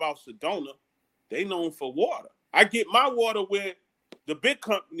anything about Sedona, they known for water. I get my water where the big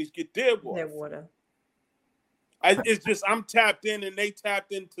companies get their water. It's just I'm tapped in and they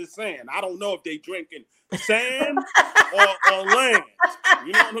tapped into sand. I don't know if they drinking sand or land.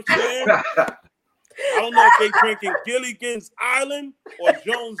 You know what I'm saying? I don't know if they drinking Gilligan's Island or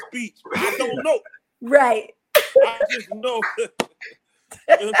Jones Beach. I don't know. Right. I just know. You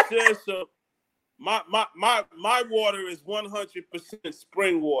know what I'm saying? So my water is 100%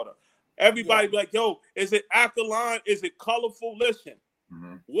 spring water. Everybody be like, yo, is it alkaline? Is it colorful? Listen,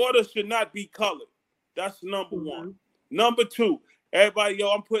 water should not be colored. That's number one. Number two, everybody,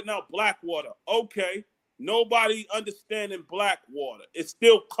 yo, I'm putting out black water. Okay, nobody understanding black water. It's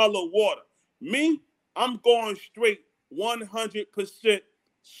still color water. Me, I'm going straight 100%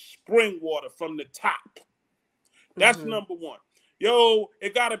 spring water from the top. That's number one. Yo,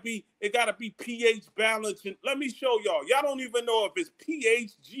 it gotta be pH balanced. And let me show y'all. Y'all don't even know if it's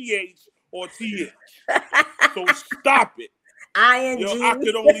pH, GH, or TH. So stop it. Yo, I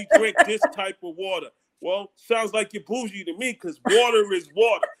could only drink this type of water. Well, sounds like you're bougie to me because water is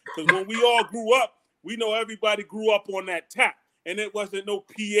water. Because when we all grew up, we know everybody grew up on that tap. And it wasn't no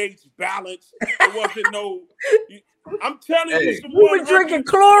pH balance. It wasn't no... I'm telling you, some we were drinking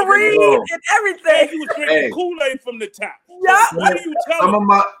chlorine and everything. You was drinking Kool-Aid from the tap. Yep. What are you telling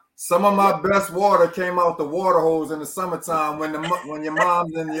me? Some of my best water came out the water hose in the summertime when your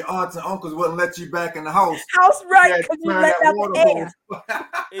moms and your aunts and uncles wouldn't let you back in the house. Right, because you let out the air.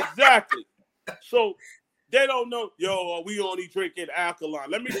 Exactly. So they don't know, yo, we only drinking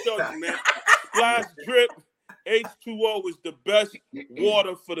alkaline. Let me show you, man. Splash Drip H2O is the best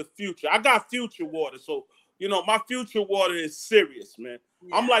water for the future. I got future water, so you know my future water is serious, man.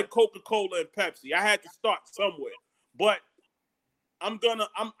 I'm like Coca-Cola and Pepsi. I had to start somewhere, but I'm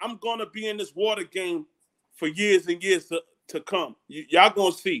gonna be in this water game for years and years to come. Y'all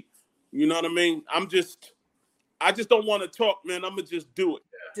gonna see. You know what I mean? I just don't want to talk, man. I'm gonna just do it.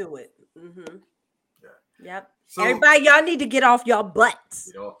 Do it. Mm-hmm. Yeah. Yep. So, everybody, y'all need to get off y'all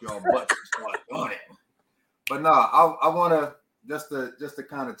butts. Get off y'all butts and start doing it. But no, I want to just to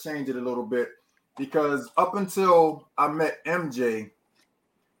kind of change it a little bit, because up until I met MJ,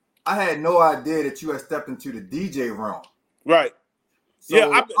 I had no idea that you had stepped into the DJ realm. Right. So,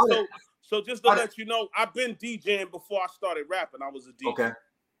 yeah. So just to let you know, I've been DJing before I started rapping. I was a DJ.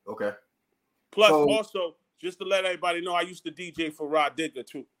 Okay. Plus, also, just to let everybody know, I used to DJ for Rod Digger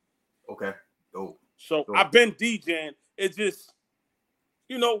too. Okay. Dope. So I've been DJing. It's just,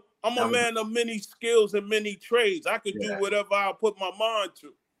 you know, I'm a man of many skills and many trades. I could do whatever I put my mind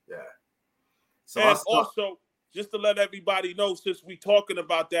to. Yeah. So and also, just to let everybody know, since we talking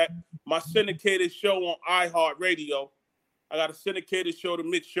about that, my syndicated show on iHeartRadio, I got a syndicated show, The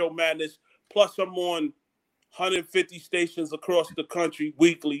Mix Show Madness. Plus, I'm on 150 stations across the country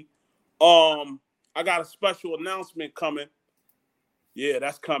weekly. I got a special announcement coming. Yeah,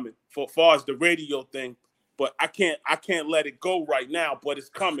 that's coming for far as the radio thing. But I can't let it go right now. But it's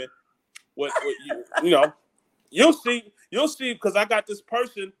coming. What you know, you'll see because I got this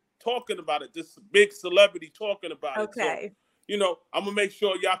person talking about it. This big celebrity talking about it. Okay. So, you know, I'm gonna make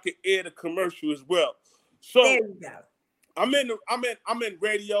sure y'all can air the commercial as well. So there you go. I'm in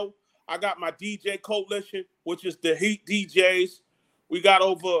radio. I got my DJ coalition, which is the Heat DJs. We got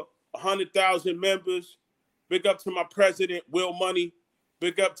over 100,000 members. Big up to my president, Will Money.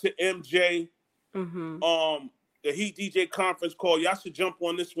 Big up to MJ. Mm-hmm. The Heat DJ conference call. Y'all should jump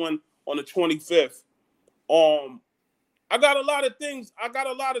on this one on the 25th. I got a lot of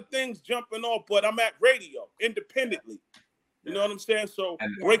things jumping off, but I'm at radio independently. You know what I'm saying? So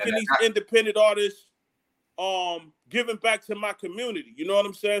breaking these independent artists, giving back to my community. You know what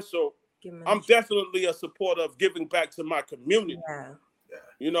I'm saying? So I'm definitely a supporter of giving back to my community. Yeah.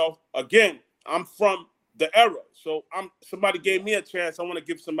 You know, again, I'm from the era. So somebody gave me a chance. I want to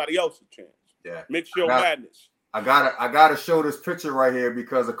give somebody else a chance. Yeah. Mix Show Madness. I gotta show this picture right here,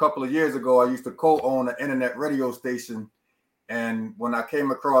 because a couple of years ago I used to co-own an internet radio station. And when I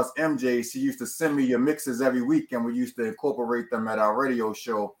came across MJ, she used to send me your mixes every week, and we used to incorporate them at our radio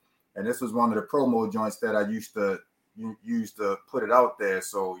show. And this was one of the promo joints that I used to put it out there.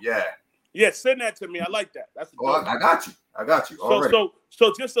 So yeah, send that to me. I like that. That's I got you.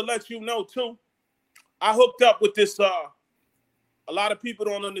 So just to let you know too, I hooked up with this. A lot of people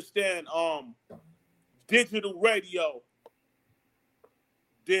don't understand digital radio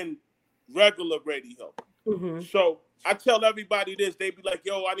than regular radio. Mm-hmm. So I tell everybody this. They be like,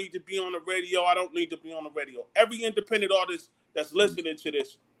 yo, I need to be on the radio. I don't need to be on the radio. Every independent artist that's listening to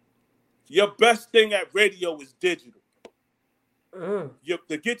this, your best thing at radio is digital.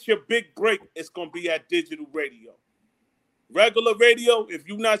 To get your big break, it's going to be at digital radio. Regular radio, if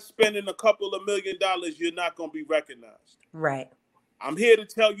you're not spending a couple of $1 million, you're not going to be recognized. Right. I'm here to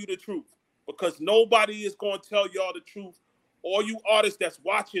tell you the truth, because nobody is going to tell y'all the truth. All you artists that's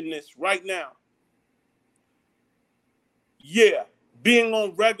watching this right now, yeah, being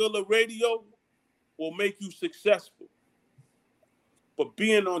on regular radio will make you successful. But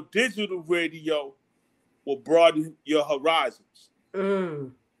being on digital radio will broaden your horizons.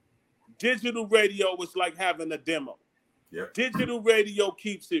 Digital radio is like having a demo. Yep. Digital radio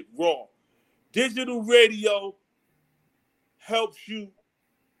keeps it raw. Digital radio helps you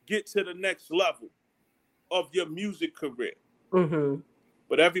get to the next level of your music career. Mm-hmm.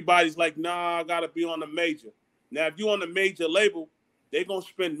 But everybody's like, nah, I got to be on a major. Now, if you're on a major label, they're going to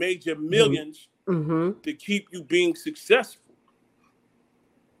spend major millions to keep you being successful.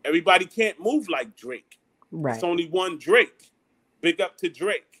 Everybody can't move like Drake. Right. It's only one Drake. Big up to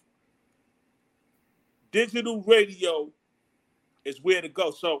Drake. Digital radio is where to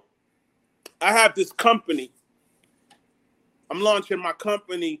go. So I have this company. I'm launching my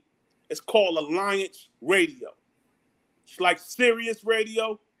company. It's called Alliance Radio. It's like Sirius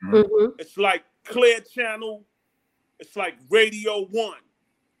Radio. Mm-hmm. It's like Clear Channel. It's like Radio One.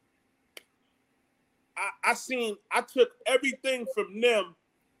 I took everything from them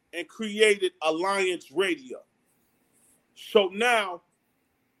and created Alliance Radio. So now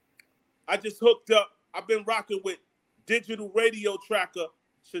I just hooked up. I've been rocking with Digital Radio Tracker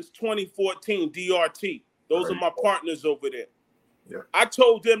since 2014, DRT. Those are my partners over there. Yeah. I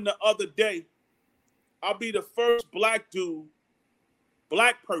told them the other day, I'll be the first black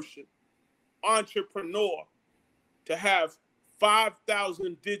person, entrepreneur to have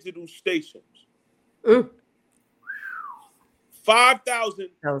 5,000 digital stations. 5,000.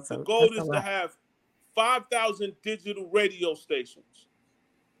 The goal is to have 5,000 digital radio stations,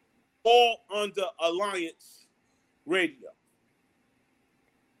 all under Alliance Radio.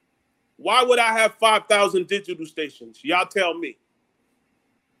 Why would I have 5,000 digital stations? Y'all tell me.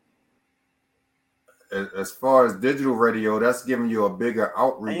 As far as digital radio, that's giving you a bigger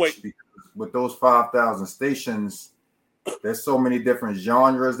outreach, because with those 5,000 stations, there's so many different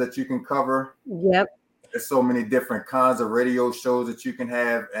genres that you can cover. Yep. There's so many different kinds of radio shows that you can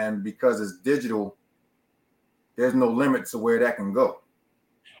have. And because it's digital, there's no limit to where that can go.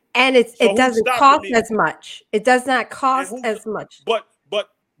 And it doesn't cost as much. It does not cost as much. But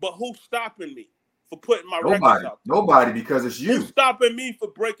who's stopping me for putting my records out? Nobody, because it's you. Who's stopping me for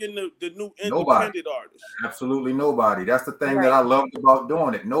breaking the new independent artists? Absolutely nobody. That's the thing that I loved about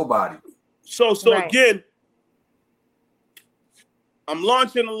doing it. Nobody. So again, I'm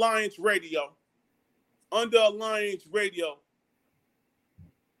launching Alliance Radio. Under Alliance Radio,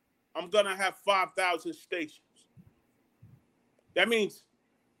 I'm gonna have 5,000 stations. That means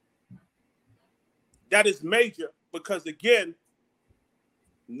that is major, because again,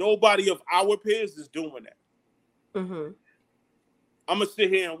 nobody of our peers is doing that. Mm-hmm. I'm gonna sit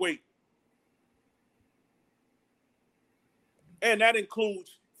here and wait. And that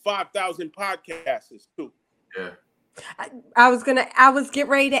includes 5,000 podcasters too. Yeah. I was getting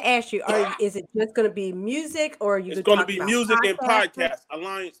ready to ask you, is it just gonna be music, or are you? It's gonna be music and podcast.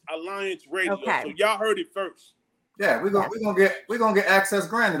 Alliance Radio. Okay. So y'all heard it first. Yeah, we're gonna get access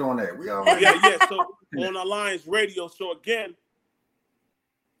granted on that. We already So on Alliance Radio. So again,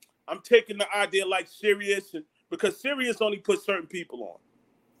 I'm taking the idea like Sirius, because Sirius only puts certain people on.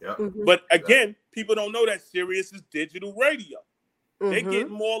 Yeah. Mm-hmm. But again, people don't know that Sirius is digital radio. Mm-hmm. They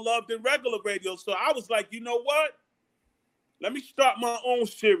get more love than regular radio. So I was like, you know what? Let me start my own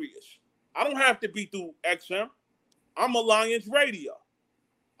Sirius. I don't have to be through XM. I'm Alliance Radio.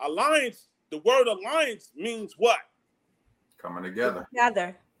 Alliance, the word alliance means what? Coming together.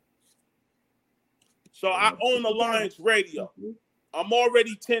 So I own Alliance Radio. I'm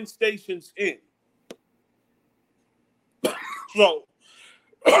already 10 stations in. So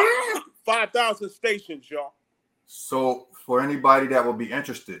 5,000 stations, y'all. So for anybody that will be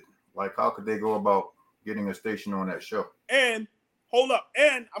interested, like, how could they go about getting a station on that show? And hold up.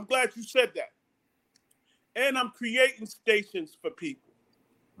 And I'm glad you said that. And I'm creating stations for people.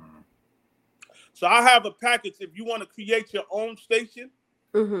 Mm-hmm. So I have a package. If you want to create your own station,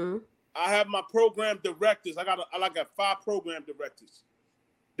 mm-hmm. I have my program directors. I got 5 program directors.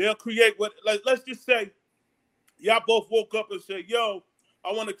 They'll create what, let's just say, y'all both woke up and said, yo,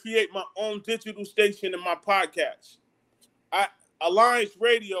 I want to create my own digital station in my podcast. Alliance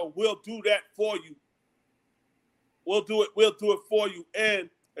Radio will do that for you. We'll do it for you. And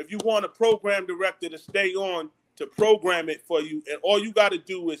if you want a program director to stay on to program it for you, and all you got to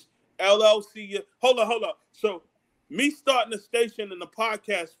do is LLC. Hold on. So me starting a station and a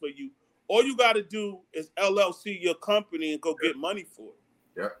podcast for you, all you got to do is LLC your company and go get money for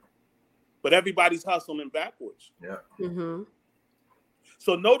it. Yeah. But everybody's hustling backwards. Yeah. Mm-hmm.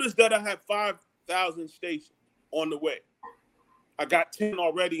 So notice that I have 5,000 stations on the way. I got 10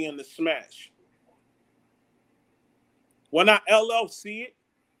 already in the smash. When I LLC it,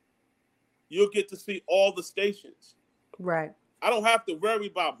 you'll get to see all the stations. Right. I don't have to worry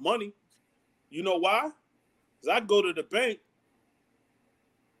about money. You know why? Because I go to the bank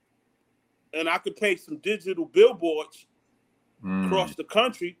and I could pay some digital billboards across the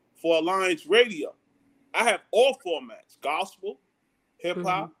country for Alliance Radio. I have all formats, gospel,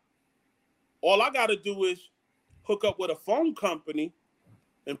 hip-hop. Mm-hmm. All I got to do is hook up with a phone company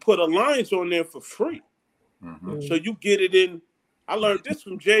and put Alliance on there for free. Mm-hmm. So you get it in. I learned this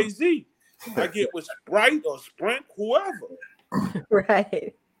from Jay-Z. I get with Sprite or Sprint, whoever.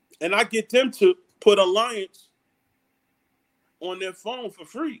 Right. And I get them to put Alliance on their phone for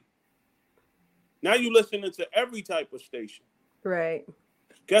free. Now you're listening to every type of station. Right.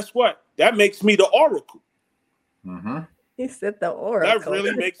 Guess what? That makes me the Oracle. Mm-hmm. You said the Oracle. That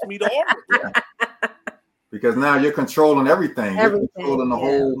really makes me the Oracle. Because now you're controlling everything. You're controlling the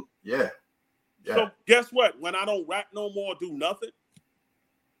whole, yeah. So guess what? When I don't rap no more, do nothing,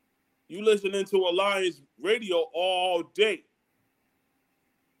 you listening to Alliance Radio all day.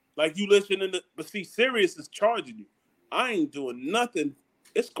 Like you listening to, but see, Sirius is charging you. I ain't doing nothing.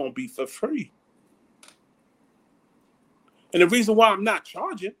 It's going to be for free. And the reason why I'm not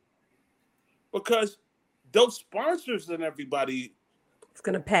charging, because those sponsors and everybody it's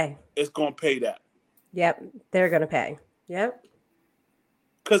going to pay. It's going to pay that. Yep. They're going to pay. Yep.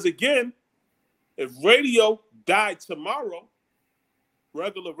 Because again, if radio died tomorrow,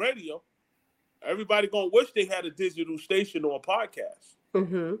 regular radio, everybody going to wish they had a digital station or a podcast.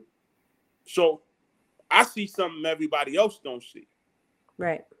 Mm-hmm. So I see something everybody else don't see.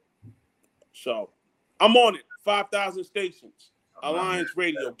 Right. So I'm on it. 5,000 stations. Alliance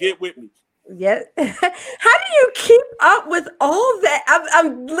Radio. Get with me. Yeah. How do you keep up with all that?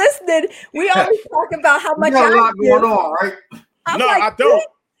 I'm listening. We always talk about how much you got a lot going on, right? No, like, I don't.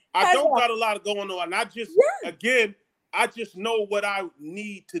 I don't got a lot of going on. I just, again, I just know what I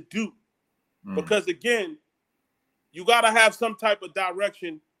need to do. Because, again, you got to have some type of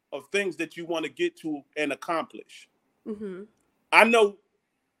direction of things that you want to get to and accomplish. Mm-hmm. I know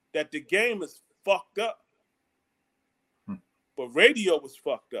that the game is fucked up. But radio was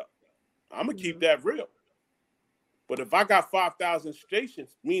fucked up. I'm going to keep that real. But if I got 5,000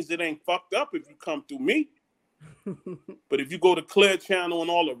 stations, means it ain't fucked up if you come through me. But if you go to Clear Channel and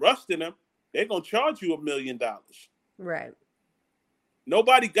all the rest of them, they're going to charge you $1 million. Right.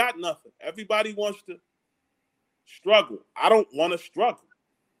 Nobody got nothing. Everybody wants to struggle. I don't want to struggle.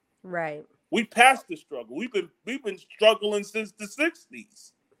 Right. We passed the struggle. We've been struggling since the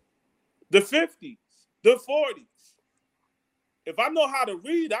 60s, the 50s, the 40s. If I know how to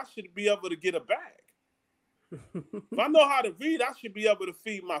read, I should be able to get a bag. If I know how to read, I should be able to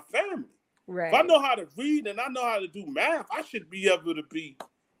feed my family. Right. If I know how to read and I know how to do math, I should be able to be.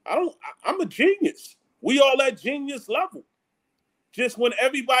 I'm a genius. We all at genius level. Just when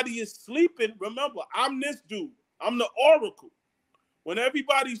everybody is sleeping, remember, I'm this dude. I'm the oracle. When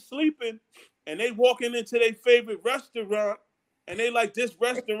everybody's sleeping and they walking into their favorite restaurant and they like, this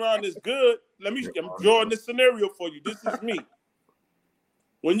restaurant is good. I'm drawing this scenario for you. This is me.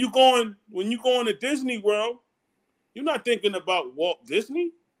 When you going to Disney World, you're not thinking about Walt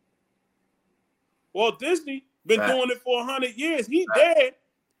Disney. Walt Disney been doing it for 100 years. He dead,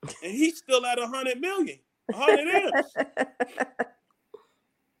 and he's still at 100 million, 100 M's.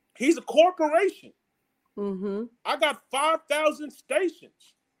 He's a corporation. Mm-hmm. I got 5,000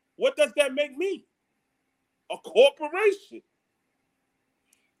 stations. What does that make me? A corporation.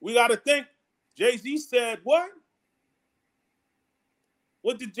 We got to think. Jay-Z said what?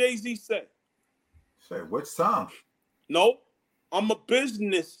 What did Jay-Z say? Say which song? No, I'm a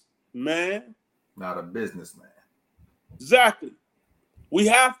businessman. Not a businessman. Exactly. We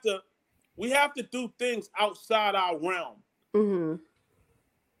have to do things outside our realm. Mm-hmm.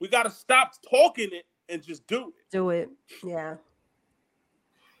 We got to stop talking it and just do it. Do it. Yeah.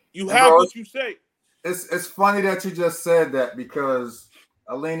 You have what you say. It's funny that you just said that because,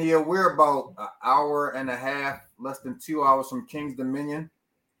 Alenia, we're about an hour and a half, less than 2 hours from King's Dominion.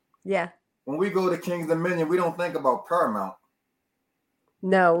 Yeah. When we go to King's Dominion, we don't think about Paramount.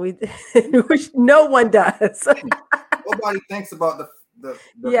 No, no one does. Nobody thinks about the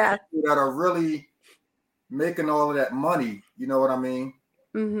people that are really making all of that money. You know what I mean?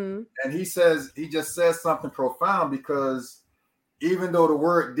 Mm-hmm. And he just says something profound because even though the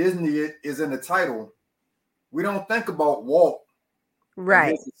word Disney is in the title, we don't think about Walt, right?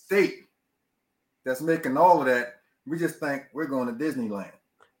 And his estate that's making all of that. We just think we're going to Disneyland,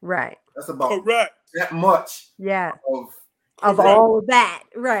 right? That's about correct. That much, of all of that,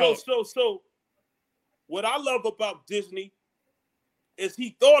 right? So, what I love about Disney is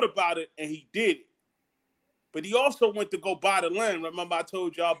he thought about it and he did it. But he also went to go buy the land. Remember I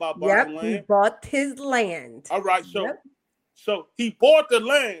told y'all about buying the land? He bought his land. All right, so he bought the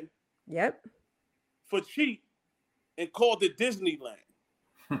land for cheap and called it Disneyland.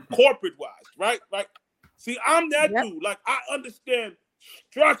 Corporate-wise, right? Like, see, I'm that dude. Like, I understand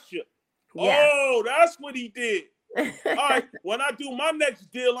structure. Yeah. Oh, that's what he did. All right, when I do my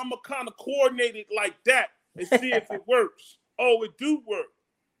next deal, I'm going to kind of coordinate it like that and see if it works. Oh, it do work.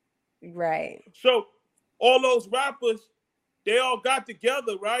 Right. So, all those rappers, they all got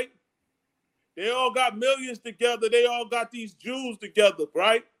together, right? They all got millions together. They all got these Jews together,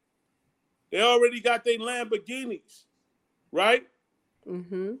 right? They already got their Lamborghinis, right?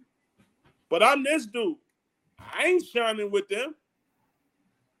 Mm-hmm. But I'm this dude. I ain't shining with them.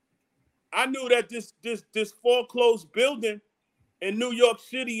 I knew that this foreclosed building in New York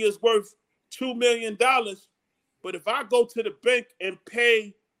City is worth $2 million. But if I go to the bank and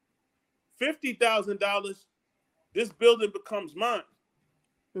pay $50,000, this building becomes mine.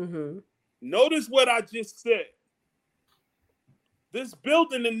 Mm-hmm. Notice what I just said. This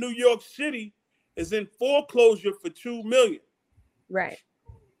building in New York City is in foreclosure for $2 million. Right.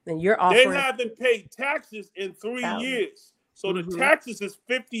 And you're offering. They haven't paid taxes in 3 years. So the taxes is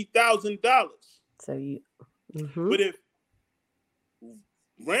 $50,000. So you. Mm-hmm. But if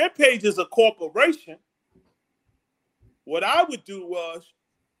Rampage is a corporation, what I would do was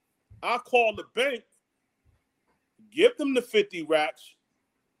I call the bank, give them the 50 racks,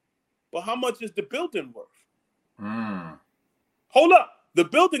 but how much is the building worth? Hold up. The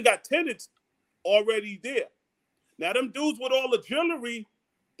building got tenants already there. Now, them dudes with all the jewelry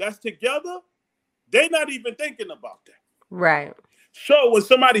that's together, they're not even thinking about that. Right. So when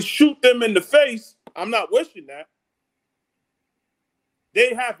somebody shoot them in the face, I'm not wishing that.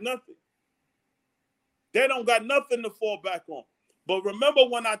 They have nothing. They don't got nothing to fall back on. But remember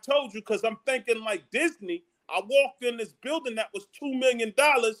when I told you, because I'm thinking like Disney, I walked in this building that was $2 million,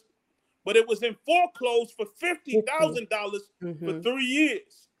 but it was in foreclosed for $50,000 for 3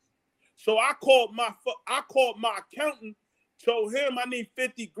 years. So I called my accountant, told him I need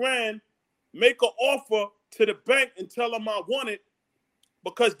 50 grand, make an offer to the bank and tell them I want it,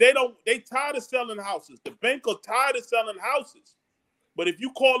 because they tired of selling houses. The bank are tired of selling houses. But if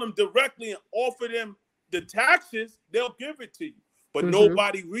you call them directly and offer them the taxes, they'll give it to you. But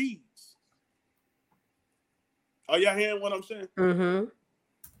nobody reads. Are y'all hearing what I'm saying?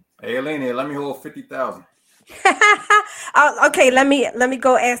 Hey, Elena, let me hold 50,000. Okay, let me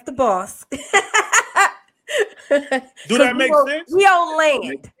go ask the boss. Do that make sense? We own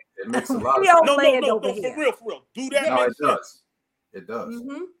land. It makes a lot of We own sense. land No, over here. for real. Do that make sense? It does.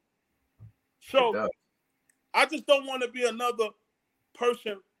 So it does. I just don't want to be another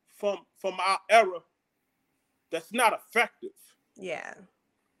person from our era that's not effective. Yeah.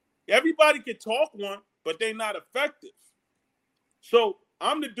 Everybody can talk one, but they're not effective. So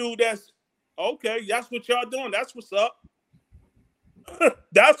I'm the dude that's, okay, that's what y'all doing. That's what's up.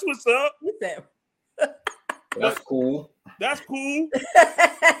 That's what's up. That's cool. That's cool.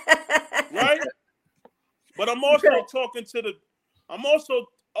 Right? But I'm also talking to I'm also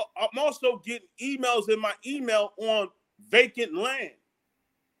getting emails in my email on vacant land.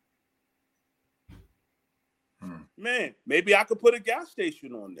 Man, maybe I could put a gas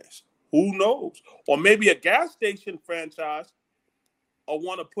station on this. Who knows? Or maybe a gas station franchise or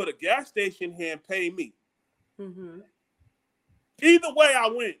want to put a gas station here and pay me. Either way, I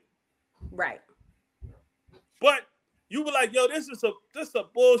win. Right. But you were like, yo, this is a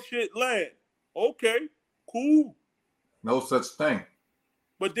bullshit land. Okay, cool. No such thing.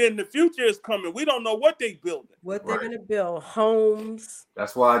 But then the future is coming. We don't know what they building. What they're gonna build, homes.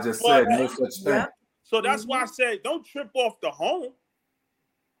 That's why I just said no such thing. So that's why I said don't trip off the home.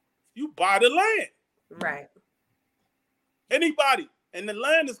 You buy the land. Right. Anybody. And the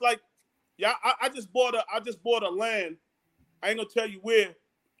land is like, yeah, I just bought a land. I ain't gonna tell you where,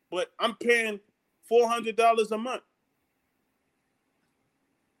 but I'm paying $400 a month.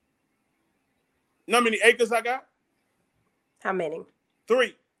 You know how many acres I got? How many?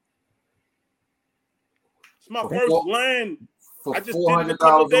 3. It's my first land. For I just did it a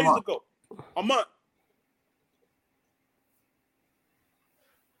couple days ago. A month.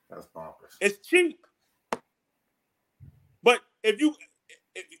 That's bonkers. It's cheap. But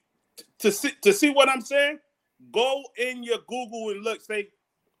to see what I'm saying, go in your Google and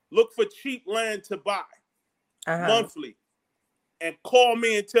look for cheap land to buy monthly, and call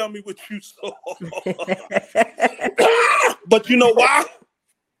me and tell me what you saw. But you know why?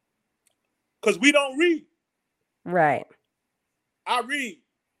 Because we don't read. Right. I read.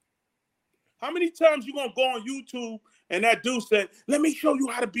 How many times you gonna go on YouTube and that dude said, "Let me show you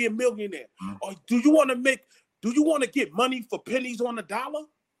how to be a millionaire," or do you want to get money for pennies on the dollar?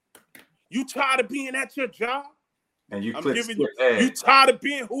 You tired of being at your job? And you tired of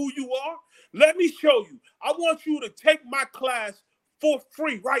being who you are? Let me show you. I want you to take my class for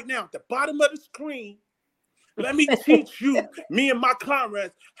free right now at the bottom of the screen. Let me teach you, me and my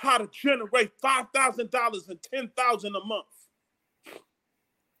comrades, how to generate $5,000 and $10,000 a month.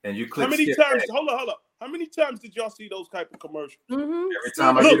 And you click. How many times? Hold up. How many times did y'all see those type of commercials? Every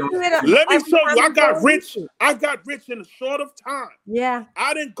time I get on. Let me show you. I got rich. I got rich in a short of time. Yeah.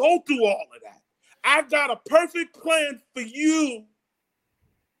 I didn't go through all of that. I got a perfect plan for you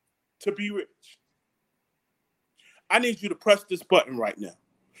to be rich. I need you to press this button right now.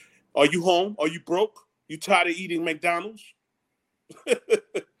 Are you home? Are you broke? You tired of eating McDonald's?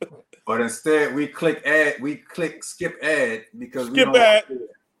 But instead, we click skip ad because skip ad.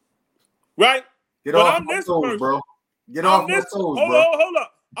 Right? Get off my toes, bro. Get off my toes, bro. Hold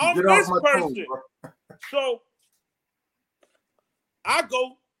up. I'm this person. So I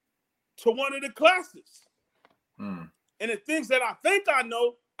go to one of the classes. And the things that I think I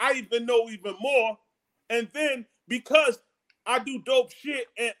know, I even know even more. And then because I do dope shit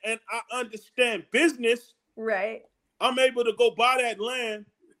and I understand business, right? I'm able to go buy that land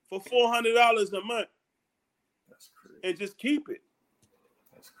for $400 a month. That's crazy. And just keep it.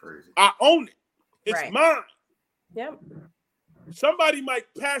 That's crazy. I own it. It's mine. Yep. Somebody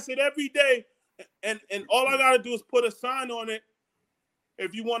might pass it every day, and all I gotta do is put a sign on it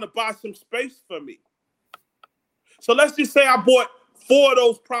if you want to buy some space for me. So let's just say I bought 4 of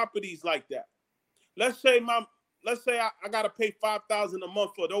those properties like that. let's say I gotta pay $5,000 a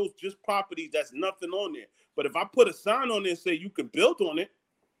month for those just properties. That's nothing on there. But if I put a sign on there and say you can build on it,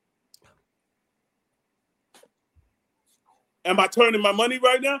 am I turning my money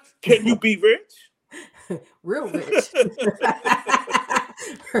right now? Can you be rich? Real rich.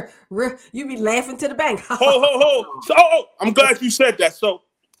 You be laughing to the bank. Ho. So, I'm glad you said that. So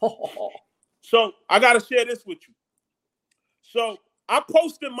I gotta share this with you. So I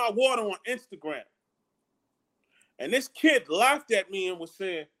posted my water on Instagram. And this kid laughed at me and was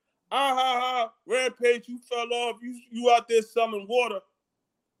saying, Rampage, you fell off. You out there selling water.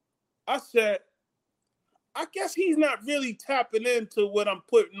 I said, I guess he's not really tapping into what I'm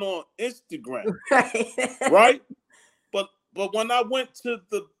putting on Instagram. Right? But when I went to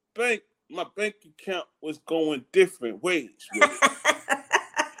the bank, my bank account was going different ways.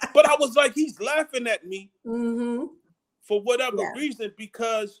 But I was like, he's laughing at me for whatever reason,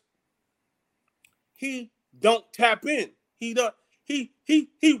 because he don't tap in. He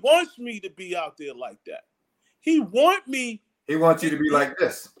wants me to be out there like that. He wants you to be like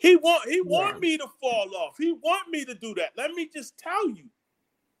this. He want me to fall off. He want me to do that. Let me just tell you.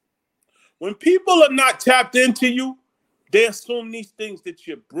 When people are not tapped into you, they assume these things that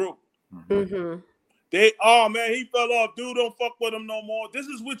you're broke. They, oh man, he fell off. Dude, don't fuck with him no more. This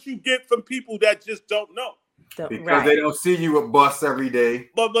is what you get from people that just don't know. Because they don't see you with bus every day.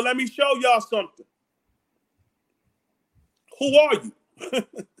 But let me show y'all something. Who are you?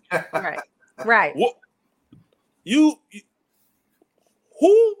 Right. What? You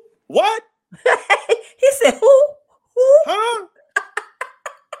who? What? He said, who? Huh?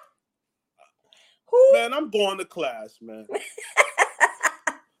 Who? Man, I'm going to class, man.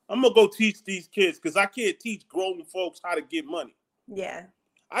 I'm going to go teach these kids, because I can't teach grown folks how to get money. Yeah.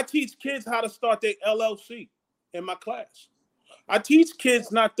 I teach kids how to start their LLC in my class. I teach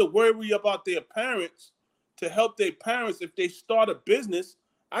kids not to worry about their parents, to help their parents if they start a business.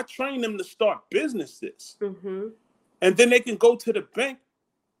 I train them to start businesses. And then they can go to the bank,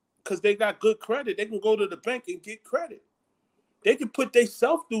 because they got good credit. They can go to the bank and get credit. They can put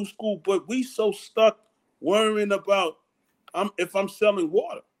themselves through school, but we so stuck worrying about if I'm selling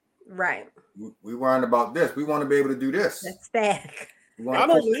water. Right. We worrying about this. We want to be able to do this. That's stack. I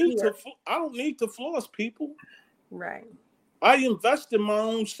don't need to floss people. Right. I invest in my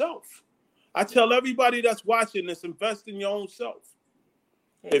own self. I tell everybody that's watching this, invest in your own self.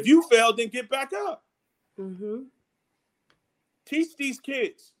 Yeah. If you fail, then get back up. Teach these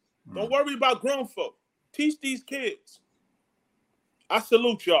kids. Don't worry about grown folk. Teach these kids. I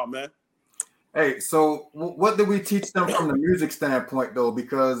salute y'all, man. Hey, so what do we teach them from the music standpoint, though?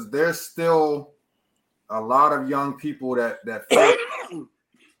 Because there's still a lot of young people that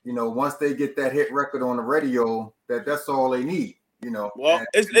once they get that hit record on the radio, that's all they need. Well,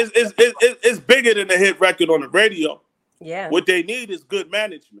 it's bigger than a hit record on the radio. Yeah. What they need is good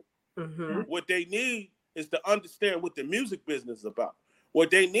management. What they need is to understand what the music business is about. What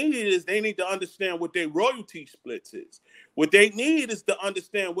they need to understand what their royalty splits is. What they need is to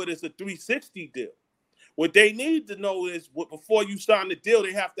understand what is a 360 deal. What they need to know is before you sign the deal,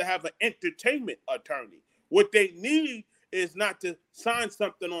 they have to have an entertainment attorney. What they need is not to sign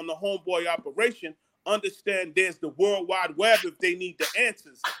something on the homeboy operation. Understand there's the World Wide Web if they need the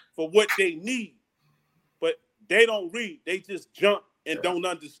answers for what they need. But they don't read. They just jump and don't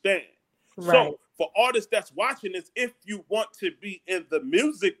understand. Right. So for artists that's watching this, if you want to be in the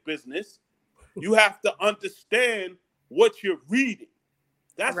music business, you have to understand what you're reading.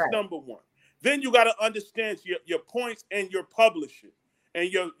 That's number one. Then you got to understand your points and your publishing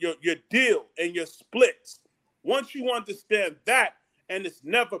and your deal and your splits. Once you understand that, and it's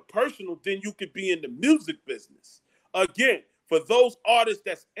never personal, then you could be in the music business. Again, for those artists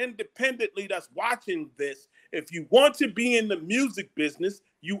that's independently that's watching this, if you want to be in the music business,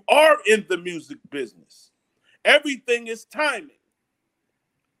 you are in the music business. Everything is timing.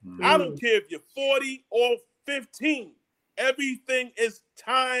 I don't care if you're 40 or 15. Everything is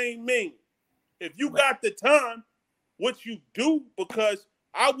timing. If you got the time, what you do, because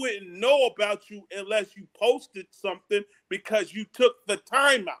I wouldn't know about you unless you posted something because you took the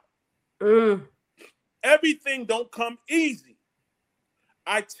time out. Everything don't come easy.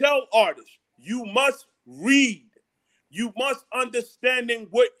 I tell artists, you must read. You must understanding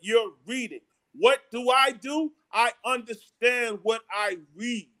what you're reading. What do? I understand what I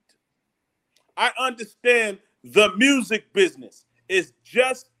read. I understand the music business is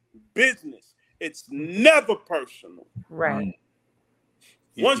just business. It's never personal. Right.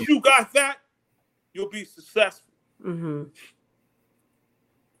 Once you got that, you'll be successful.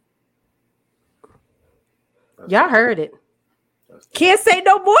 Y'all heard it. Can't say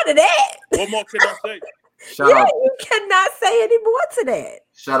no more to that. What more can I say? You cannot say any more to that.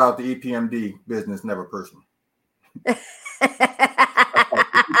 Shout out to EPMD, business, never personal.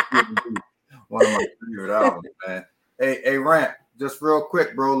 One of my favorite albums, man. Hey, Rant, just real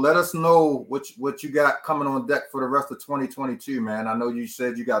quick, bro. Let us know what you got coming on deck for the rest of 2022, man. I know you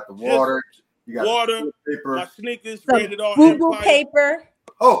said you got the water, you got water, paper, my sneakers, some rated R Boo Empire. Paper.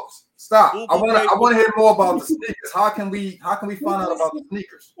 Oh, stop! Boo I want to hear more about the sneakers. How can we find out about the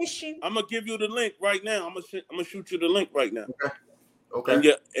sneakers? I'm gonna give you the link right now. I'm gonna shoot you the link right now.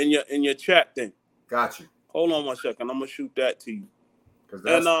 Okay. In your chat thing. Got you. Hold on 1 second. I'm gonna shoot that to you.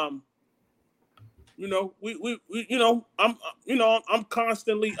 And you know, we you know, I'm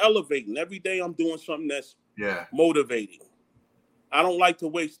constantly elevating. Every day I'm doing something that's motivating. I don't like to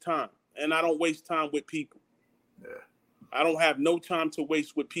waste time, and I don't waste time with people. Yeah. I don't have no time to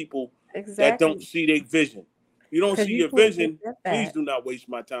waste with people that don't see their vision. You don't see your vision, please do not waste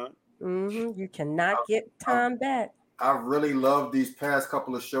my time. Mm-hmm. You cannot get time back. I really love these past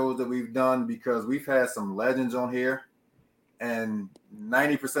couple of shows that we've done because we've had some legends on here, and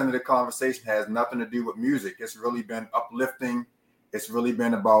 90% of the conversation has nothing to do with music. It's really been uplifting. It's really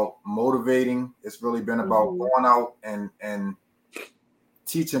been about motivating. It's really been about going out and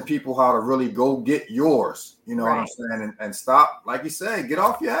teaching people how to really go get yours. You know what I'm saying? And stop, like you say, get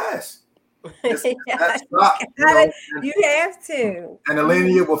off your ass. Stop, you have to. And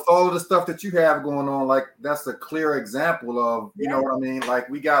Alenia, with all of the stuff that you have going on, like that's a clear example of, you know what I mean? Like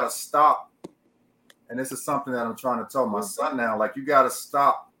we got to stop. And this is something that I'm trying to tell my son now, like you got to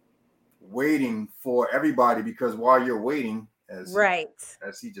stop waiting for everybody, because while you're waiting, as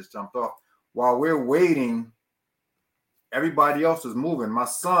he just jumped off, while we're waiting, everybody else is moving. My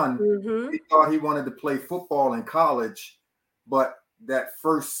son, he thought he wanted to play football in college, but that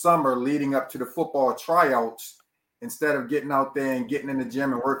first summer leading up to the football tryouts, instead of getting out there and getting in the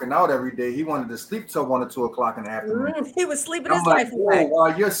gym and working out every day, he wanted to sleep till 1 or 2 o'clock in the afternoon. He was sleeping his life away.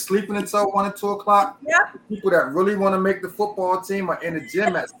 While you're sleeping until 1 or 2 o'clock, people that really want to make the football team are in the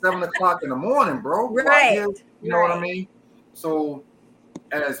gym at 7 o'clock in the morning, bro. Right. You know what I mean? So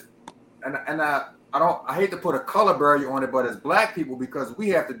I hate to put a color barrier on it, but as Black people, because we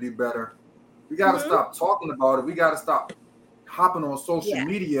have to do better, we got to stop talking about it. We got to stop hopping on social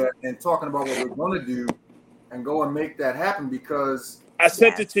media and talking about what we're going to do and go and make that happen, because I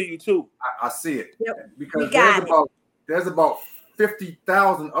sent it to you too. I see it. Because there's about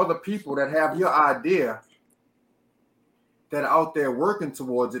 50,000 other people that have your idea that are out there working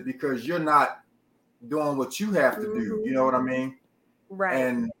towards it, because you're not doing what you have to do. You know what I mean? Right.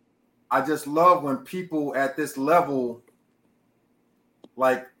 And I just love when people at this level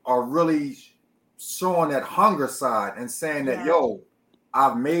like are really showing that hunger side and saying that, yo,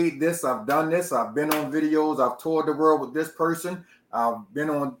 I've made this, I've done this, I've been on videos, I've toured the world with this person, I've been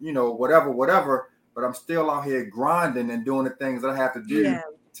on, whatever, but I'm still out here grinding and doing the things that I have to do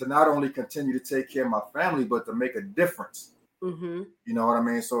to not only continue to take care of my family, but to make a difference. You know what I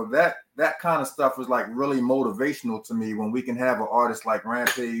mean? So that kind of stuff is like really motivational to me, when we can have an artist like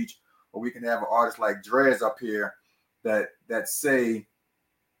Rampage, or we can have an artist like Drez up here that say,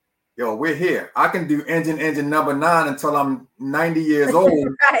 yo, we're here. I can do engine number 9 until I'm 90 years old.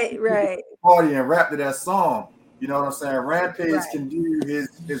 right. Party and rap to that song. You know what I'm saying? Rampage can do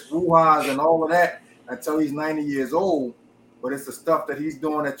his woo-ha's and all of that until he's 90 years old. But it's the stuff that he's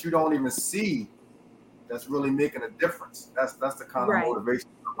doing that you don't even see that's really making a difference. That's the kind of motivation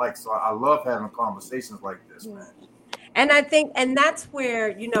I like. So I love having conversations like this, man. And I think, and that's where,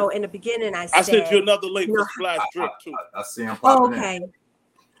 in the beginning I sent you another link for Splash Drip too. I see him popping in.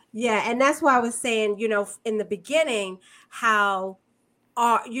 Yeah, and that's why I was saying, in the beginning, how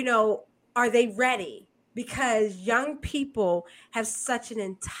are they ready? Because young people have such an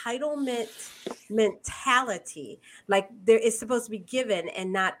entitlement mentality, like there is supposed to be given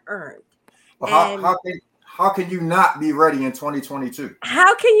and not earned. Well, how can you not be ready in 2022?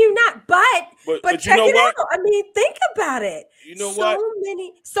 How can you not? But check it out. I mean, think about it. You know what?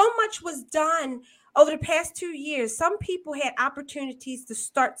 So much was done over the past 2 years. Some people had opportunities to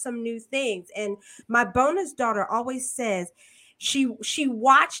start some new things. And my bonus daughter always says she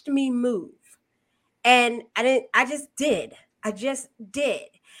watched me move. And I just did. And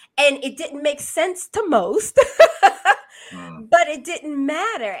it didn't make sense to most, but it didn't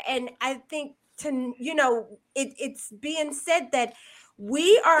matter. And I think it's being said that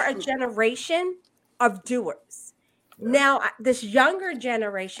we are a generation of doers. Now, this younger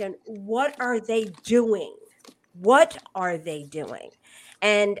generation, what are they doing?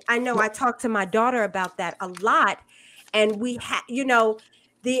 And I know I talked to my daughter about that a lot. And we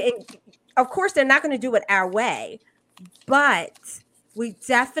of course, they're not going to do it our way, but we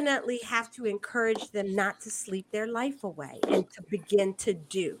definitely have to encourage them not to sleep their life away and to begin to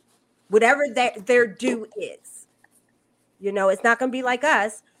do whatever their due is. You know, it's not going to be like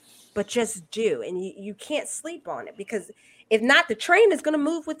us, but just do. And you can't sleep on it, because if not, the train is going to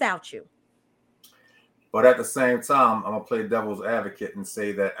move without you. But at the same time, I'm going to play devil's advocate and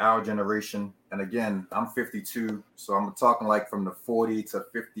say that our generation, and again, I'm 52, so I'm talking like from the 40 to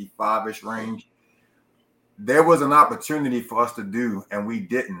 55-ish range. There was an opportunity for us to do, and we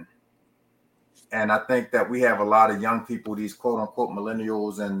didn't. And I think that we have a lot of young people, these quote unquote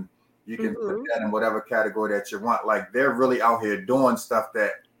millennials, and you can put that in whatever category that you want. Like, they're really out here doing stuff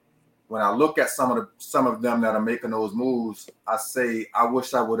that, when I look at some of them that are making those moves, I say, I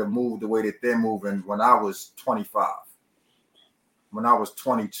wish I would have moved the way that they're moving when I was 25, when I was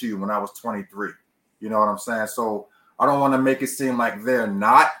 22, when I was 23. You know what I'm saying? So I don't want to make it seem like they're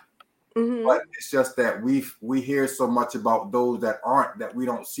not. But it's just that we hear so much about those that aren't, that we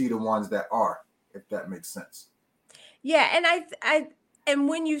don't see the ones that are, if that makes sense. Yeah, and I and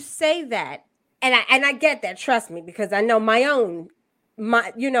when you say that, and I get that, trust me, because I know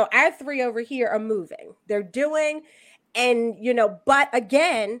our three over here are moving. They're doing, and but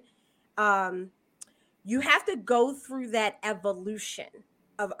again, you have to go through that evolution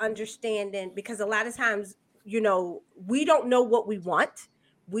of understanding, because a lot of times, we don't know what we want.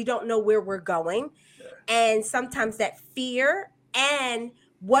 We don't know where we're going. And sometimes that fear and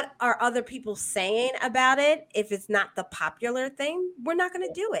what are other people saying about it, if it's not the popular thing, we're not going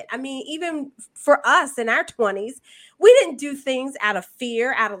to do it. I mean, even for us in our 20s, we didn't do things out of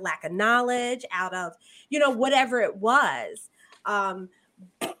fear, out of lack of knowledge, out of, whatever it was. But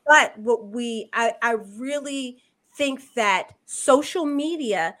I really think that social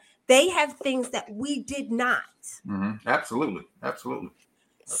media, they have things that we did not. Absolutely.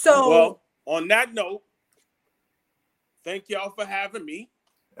 So, well, on that note, thank y'all for having me.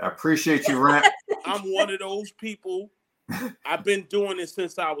 I appreciate you, Rant. I'm one of those people. I've been doing it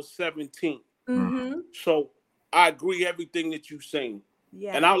since I was 17. So I agree everything that you're saying.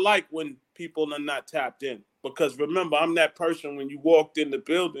 Yeah. And I like when people are not tapped in, because remember, I'm that person when you walked in the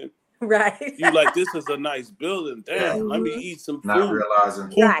building. Right. You like, this is a nice building. Damn, let me eat some food.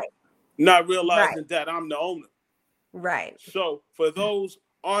 Not realizing that I'm the owner. Right. So for those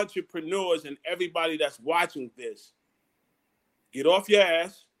entrepreneurs and everybody that's watching this, get off your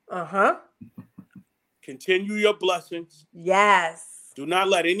ass. Continue your blessings. Yes. Do not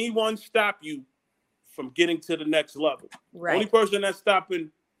let anyone stop you from getting to the next level. Right. Only person that's stopping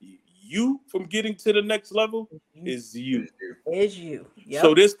you from getting to the next level is you. Yep.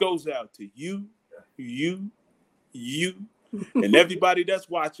 So this goes out to you, and everybody that's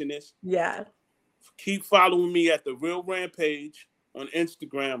watching this. Yeah. Keep following me at The Real Rampage on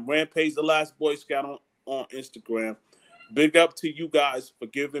Instagram. Rampage the Last Boy Scout on Instagram. Big up to you guys for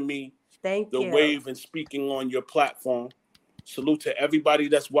giving me the wave and speaking on your platform. Salute to everybody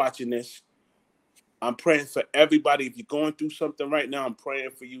that's watching this. I'm praying for everybody. If you're going through something right now, I'm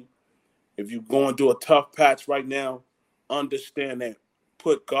praying for you. If you're going through a tough patch right now, understand that.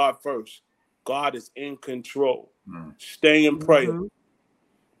 Put God first. God is in control. Stay in prayer.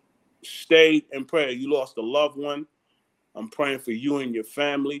 Stay in prayer. You lost a loved one. I'm praying for you and your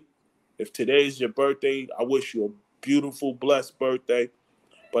family. If today's your birthday, I wish you a beautiful, blessed birthday.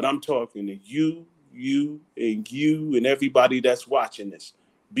 But I'm talking to you and everybody that's watching this.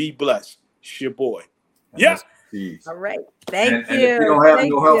 Be blessed. It's your boy. Yes. All right. Thank you. And if you don't have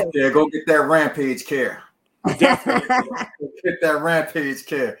no health care, go get that Rampage care. Definitely. Get that Rampage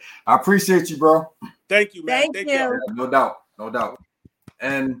care. I appreciate you, bro. Thank you, man. Thank you. No doubt.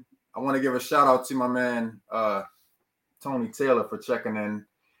 And I want to give a shout out to my man, Tony Taylor, for checking in.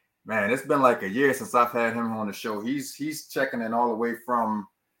 Man, it's been like a year since I've had him on the show. He's checking in all the way from,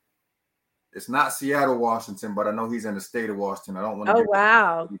 it's not Seattle, Washington, but I know he's in the state of Washington. I don't want to. Oh,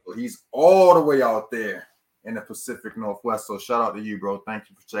 wow. He's all the way out there in the Pacific Northwest. So shout out to you, bro. Thank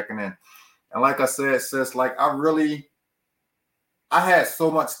you for checking in. And like I said, sis, like I had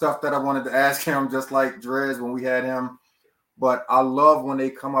so much stuff that I wanted to ask him, just like Drez when we had him. But I love when they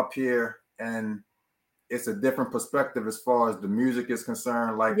come up here and it's a different perspective as far as the music is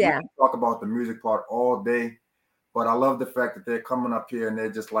concerned. Like, we can talk about the music part all day, but I love the fact that they're coming up here and they're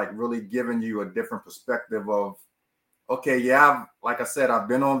just like really giving you a different perspective of, okay, yeah, like I said, I've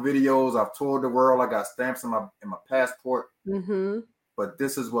been on videos, I've toured the world, I got stamps in my passport, but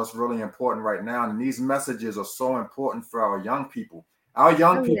this is what's really important right now. And these messages are so important for our young people. Our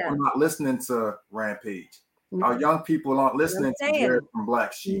young people are not listening to Rampage. Our young people aren't listening to Jared from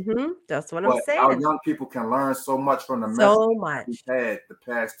Black Sheep. That's what I'm saying. Our young people can learn so much from the message we've had the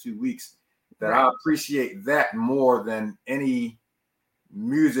past 2 weeks. that I appreciate that more than any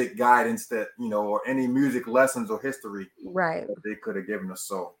music guidance that, you know, or any music lessons or history right that they could have given us.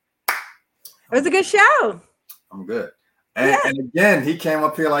 So it was a good show. I'm good. And again, he came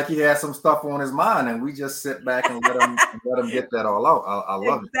up here like he had some stuff on his mind, and we just sit back and let him get that all out. I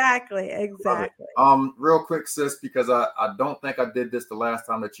love it. Exactly. Real quick, sis, because I don't think I did this the last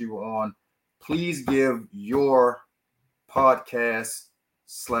time that you were on. Please give your podcast /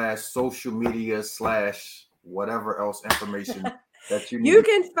 social media / whatever else information that you need. You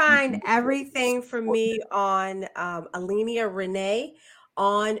can find everything from me on Alenia Renee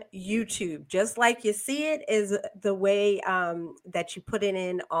on YouTube. Just like you see it is the way that you put it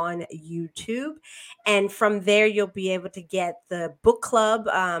in on YouTube. And from there, you'll be able to get the book club,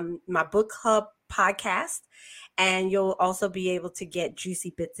 my book club podcast. And you'll also be able to get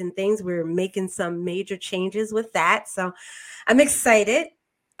Juicy Bits and Things. We're making some major changes with that. So I'm excited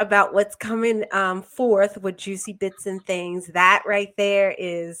about what's coming forth with Juicy Bits and Things. That right there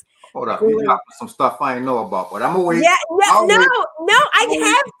is. Hold up, you got some stuff I ain't know about, but I'm gonna wait. Yeah,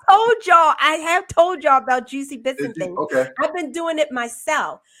 I have told y'all about Juicy Bits and Things. Okay, I've been doing it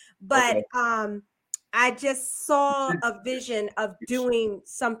myself, but I just saw a vision of doing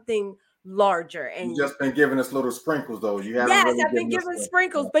something larger. And you just been giving us little sprinkles, though. You haven't. Yes, really I've been giving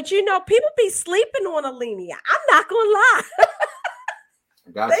sprinkles, but you know, people be sleeping on Alenia. I'm not gonna lie.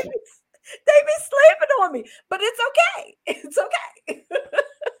 Gotcha. They be sleeping on me, but it's okay. It's okay.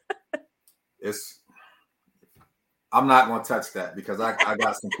 I'm not going to touch that because I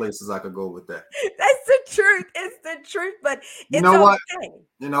got some places I could go with that. That's the truth. It's the truth, but it's you know what? Okay.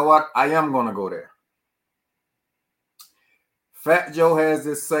 You know what? I am going to go there. Fat Joe has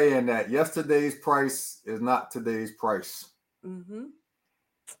this saying that yesterday's price is not today's price. Mm-hmm.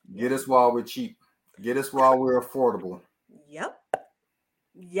 Get us while we're cheap. Get us while we're affordable. Yep.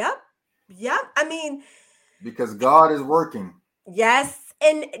 I mean, because God is working. Yes,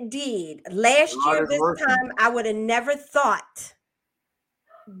 indeed. Last year, this time, I would have never thought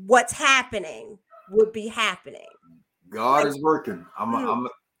what's happening would be happening. God is working.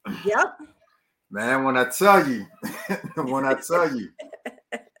 Yep. Man, when I tell you,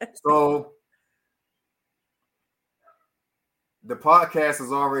 so the podcast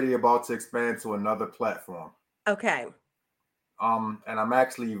is already about to expand to another platform. Okay. And I'm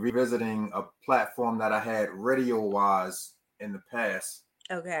actually revisiting a platform that I had radio-wise in the past.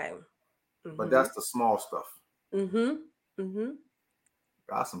 Okay. Mm-hmm. But that's the small stuff. Mm-hmm. Mm-hmm.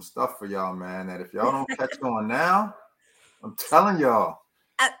 Got some stuff for y'all, man, that if y'all don't catch on now, I'm telling y'all.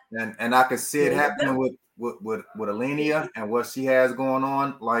 And I can see it happening with Alenia and what she has going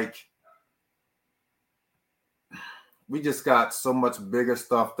on. Like, we just got so much bigger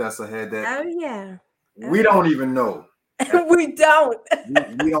stuff that's ahead that we don't even know. We don't.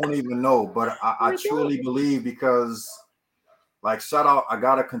 we don't even know, but I truly believe, because like, shout out, I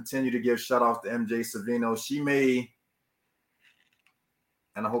gotta continue to give shout outs to MJ Savino. She may,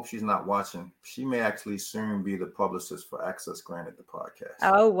 and I hope she's not watching, she may actually soon be the publicist for Access Granted, the podcast.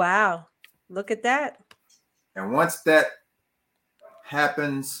 Oh wow, look at that. And once that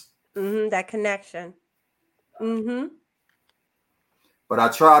happens, that connection. But I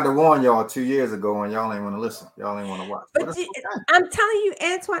tried to warn y'all 2 years ago, and y'all ain't want to listen. Y'all ain't want to watch. But I'm telling you,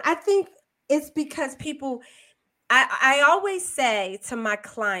 Antoine, I think it's because people. I always say to my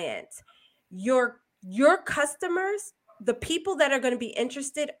clients, your customers, the people that are going to be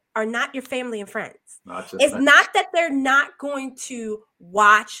interested, are not your family and friends. Not not that they're not going to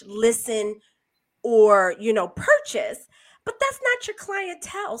watch, listen, or purchase. But that's not your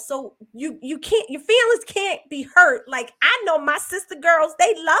clientele. So you can't, your feelings can't be hurt. Like, I know my sister girls,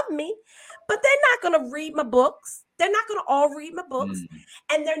 they love me, but they're not going to read my books. They're not going to all read my books,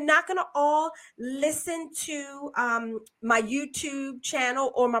 and they're not going to all listen to my YouTube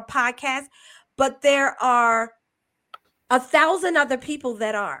channel or my podcast. But there are 1,000 other people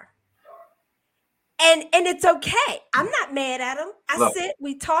that are. And it's okay. I'm not mad at them. Sit,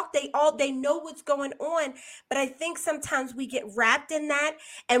 we talk. They know what's going on. But I think sometimes we get wrapped in that.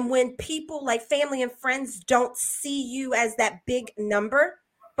 And when people like family and friends don't see you as that big number,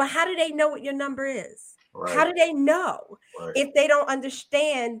 but how do they know what your number is? Right. How do they know if they don't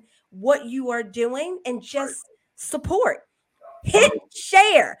understand what you are doing and just support? Hit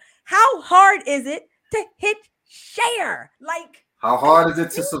share. How hard is it to hit share? Like, how hard is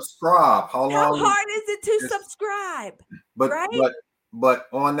it to subscribe? How hard is it to subscribe? But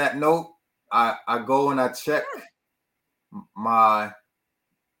on that note, I go and I check my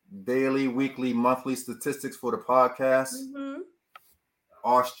daily, weekly, monthly statistics for the podcast.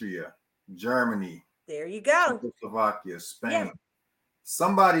 Austria, Germany. There you go. Czechoslovakia, Spain.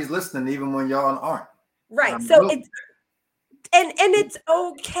 somebody's listening even when y'all aren't. Right. So it's and it's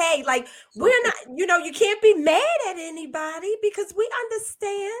okay. Like we're not, you can't be mad at anybody because we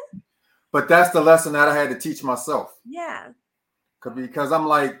understand. But that's the lesson that I had to teach myself. Yeah. Because I'm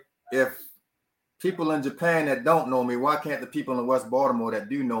like, if people in Japan that don't know me, why can't the people in West Baltimore that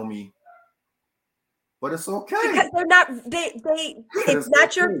do know me? But it's okay. Because they're not it's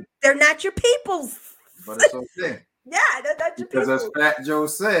not okay. They're not your peoples. But it's okay. Yeah, they're not your because peoples. as Fat Joe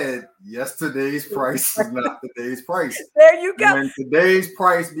said, yesterday's price is not today's price. There you go. When today's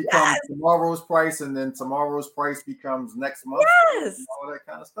price becomes tomorrow's price, and then tomorrow's price becomes next month. Yes. All that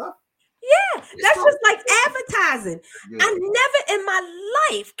kind of stuff. Yeah, that's just like advertising. Yeah. I never in my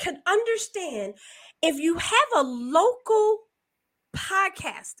life could understand if you have a local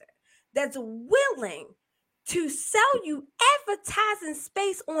podcaster that's willing to sell you advertising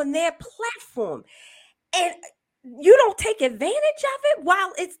space on their platform and you don't take advantage of it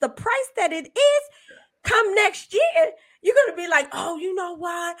while it's the price that it is. Come next year, you're going to be like, oh, you know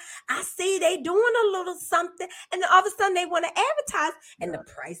what? I see they doing a little something. And then all of a sudden they want to advertise and the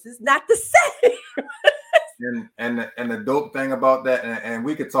price is not the same. and the dope thing about that, and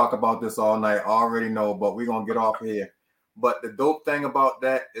we could talk about this all night, I already know, but we're going to get off here. But the dope thing about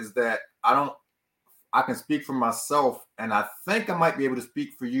that is that I can speak for myself, and I think I might be able to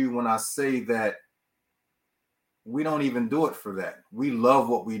speak for you when I say that we don't even do it for that. We love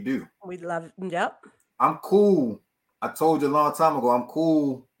what we do. We love, yep. I'm cool. I told you a long time ago, I'm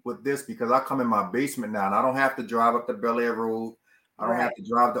cool with this because I come in my basement now and I don't have to drive up the Bel Air Road. I don't have to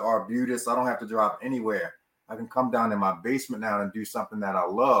drive to Arbutus. I don't have to drive anywhere. I can come down in my basement now and do something that I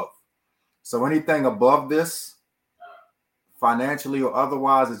love. So anything above this, financially or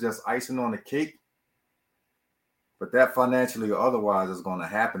otherwise, is just icing on the cake. But that financially or otherwise is going to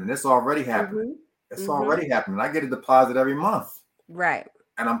happen. And it's already happening. Mm-hmm. It's already happening. I get a deposit every month. Right.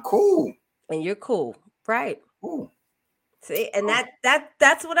 And I'm cool. And you're cool. Right. Cool. See, and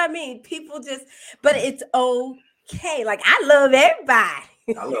that's what I mean. People just, but it's okay. Like I love everybody.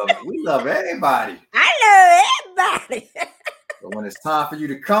 We love everybody. I love everybody. But when it's time for you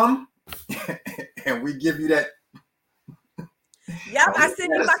to come and we give you that. Yep, I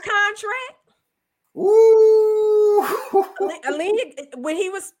sent you my contract. Ooh. Alina, when he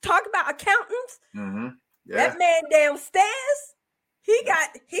was talking about accountants, that man downstairs, he got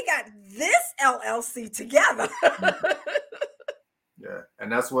this LLC together. Yeah,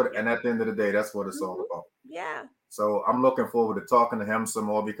 and that's what, and at the end of the day, that's what it's all about. Yeah. So I'm looking forward to talking to him some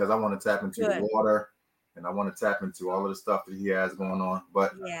more because I want to tap into the water and I want to tap into all of the stuff that he has going on.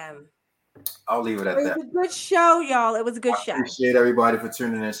 But yeah, I'll leave it at that. It was a good show, y'all. It was a good show. Appreciate everybody for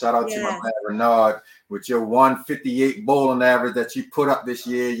tuning in. Shout out to my man Renard with your 158 bowling average that you put up this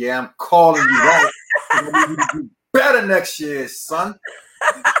year. Yeah, I'm calling you right. You do better next year, son.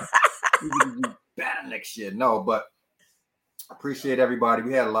 You do better next year. No, but appreciate everybody.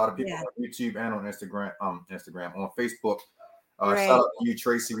 We had a lot of people on YouTube and on Instagram, on Facebook. Shout out to you,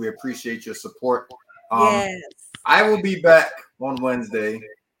 Tracy. We appreciate your support. I will be back on Wednesday.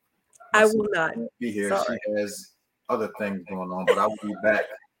 I will not be here. Sorry. She has other things going on, but I will be back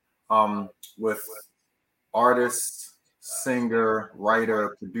with artist, singer,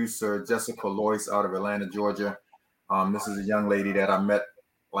 writer, producer Jessica Loyce out of Atlanta, Georgia. This is a young lady that I met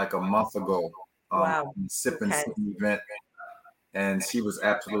like a month ago. Sipping event, and she was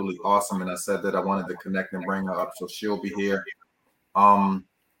absolutely awesome. And I said that I wanted to connect and bring her up, so she'll be here.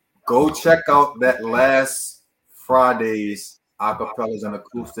 Go check out that last Friday's acapellas and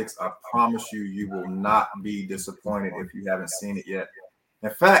acoustics. I promise you will not be disappointed if you haven't seen it yet.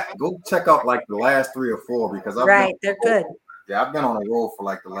 In fact, go check out like the last 3 or 4 because they're good. Yeah, I've been on a roll for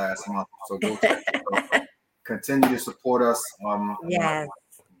like the last month, so go check it out. Continue to support us.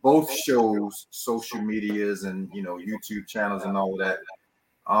 Both shows, social medias, and YouTube channels and all of that.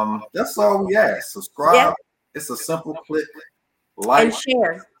 That's all we ask. Subscribe. Yep. It's a simple click. Like and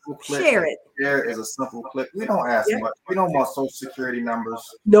share. Click. Share it. Share is a simple click. We don't ask much. We don't want social security numbers.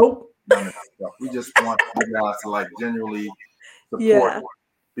 Nope. We just want you guys to like genuinely support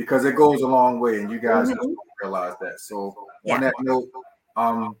because it goes a long way, and you guys don't realize that. So on that note,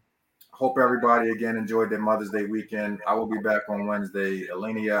 hope everybody again enjoyed their Mother's Day weekend. I will be back on Wednesday.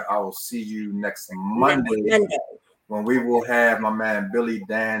 Alenia, I will see you next Monday when we will have my man Billy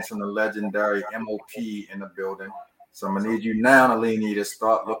Dance from the legendary MOP in the building. So I'm gonna need you now, Alenia, to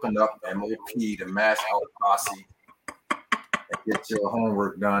start looking up MOP, the Mash Out Posse, and get your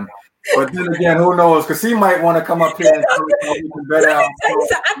homework done. But then again, who knows? Because he might want to come up here and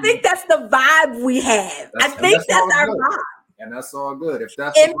I think that's the vibe we have. I think that's our vibe. And that's all good. If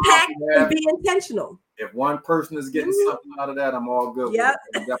that's impact and be intentional. if one person is getting something out of that, I'm all good. Yep.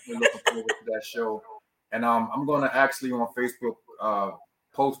 I'm definitely looking forward to that show. And I'm going to actually on Facebook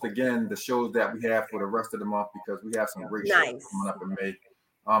post again the shows that we have for the rest of the month, because we have some great shows coming up in May.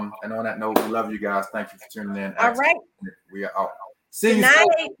 And on that note, we love you guys. Thank you for tuning in. All right. We are out. See you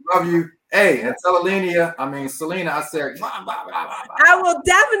soon. Love you. Hey, and tell Selena, I said, blah, blah, blah, blah, blah. I will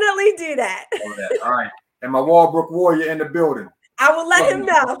definitely do that. All right. And my Walbrook Warrior in the building. I will let him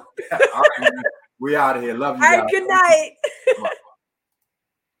know. All right, man. We out of here. Love you guys. All right, good night.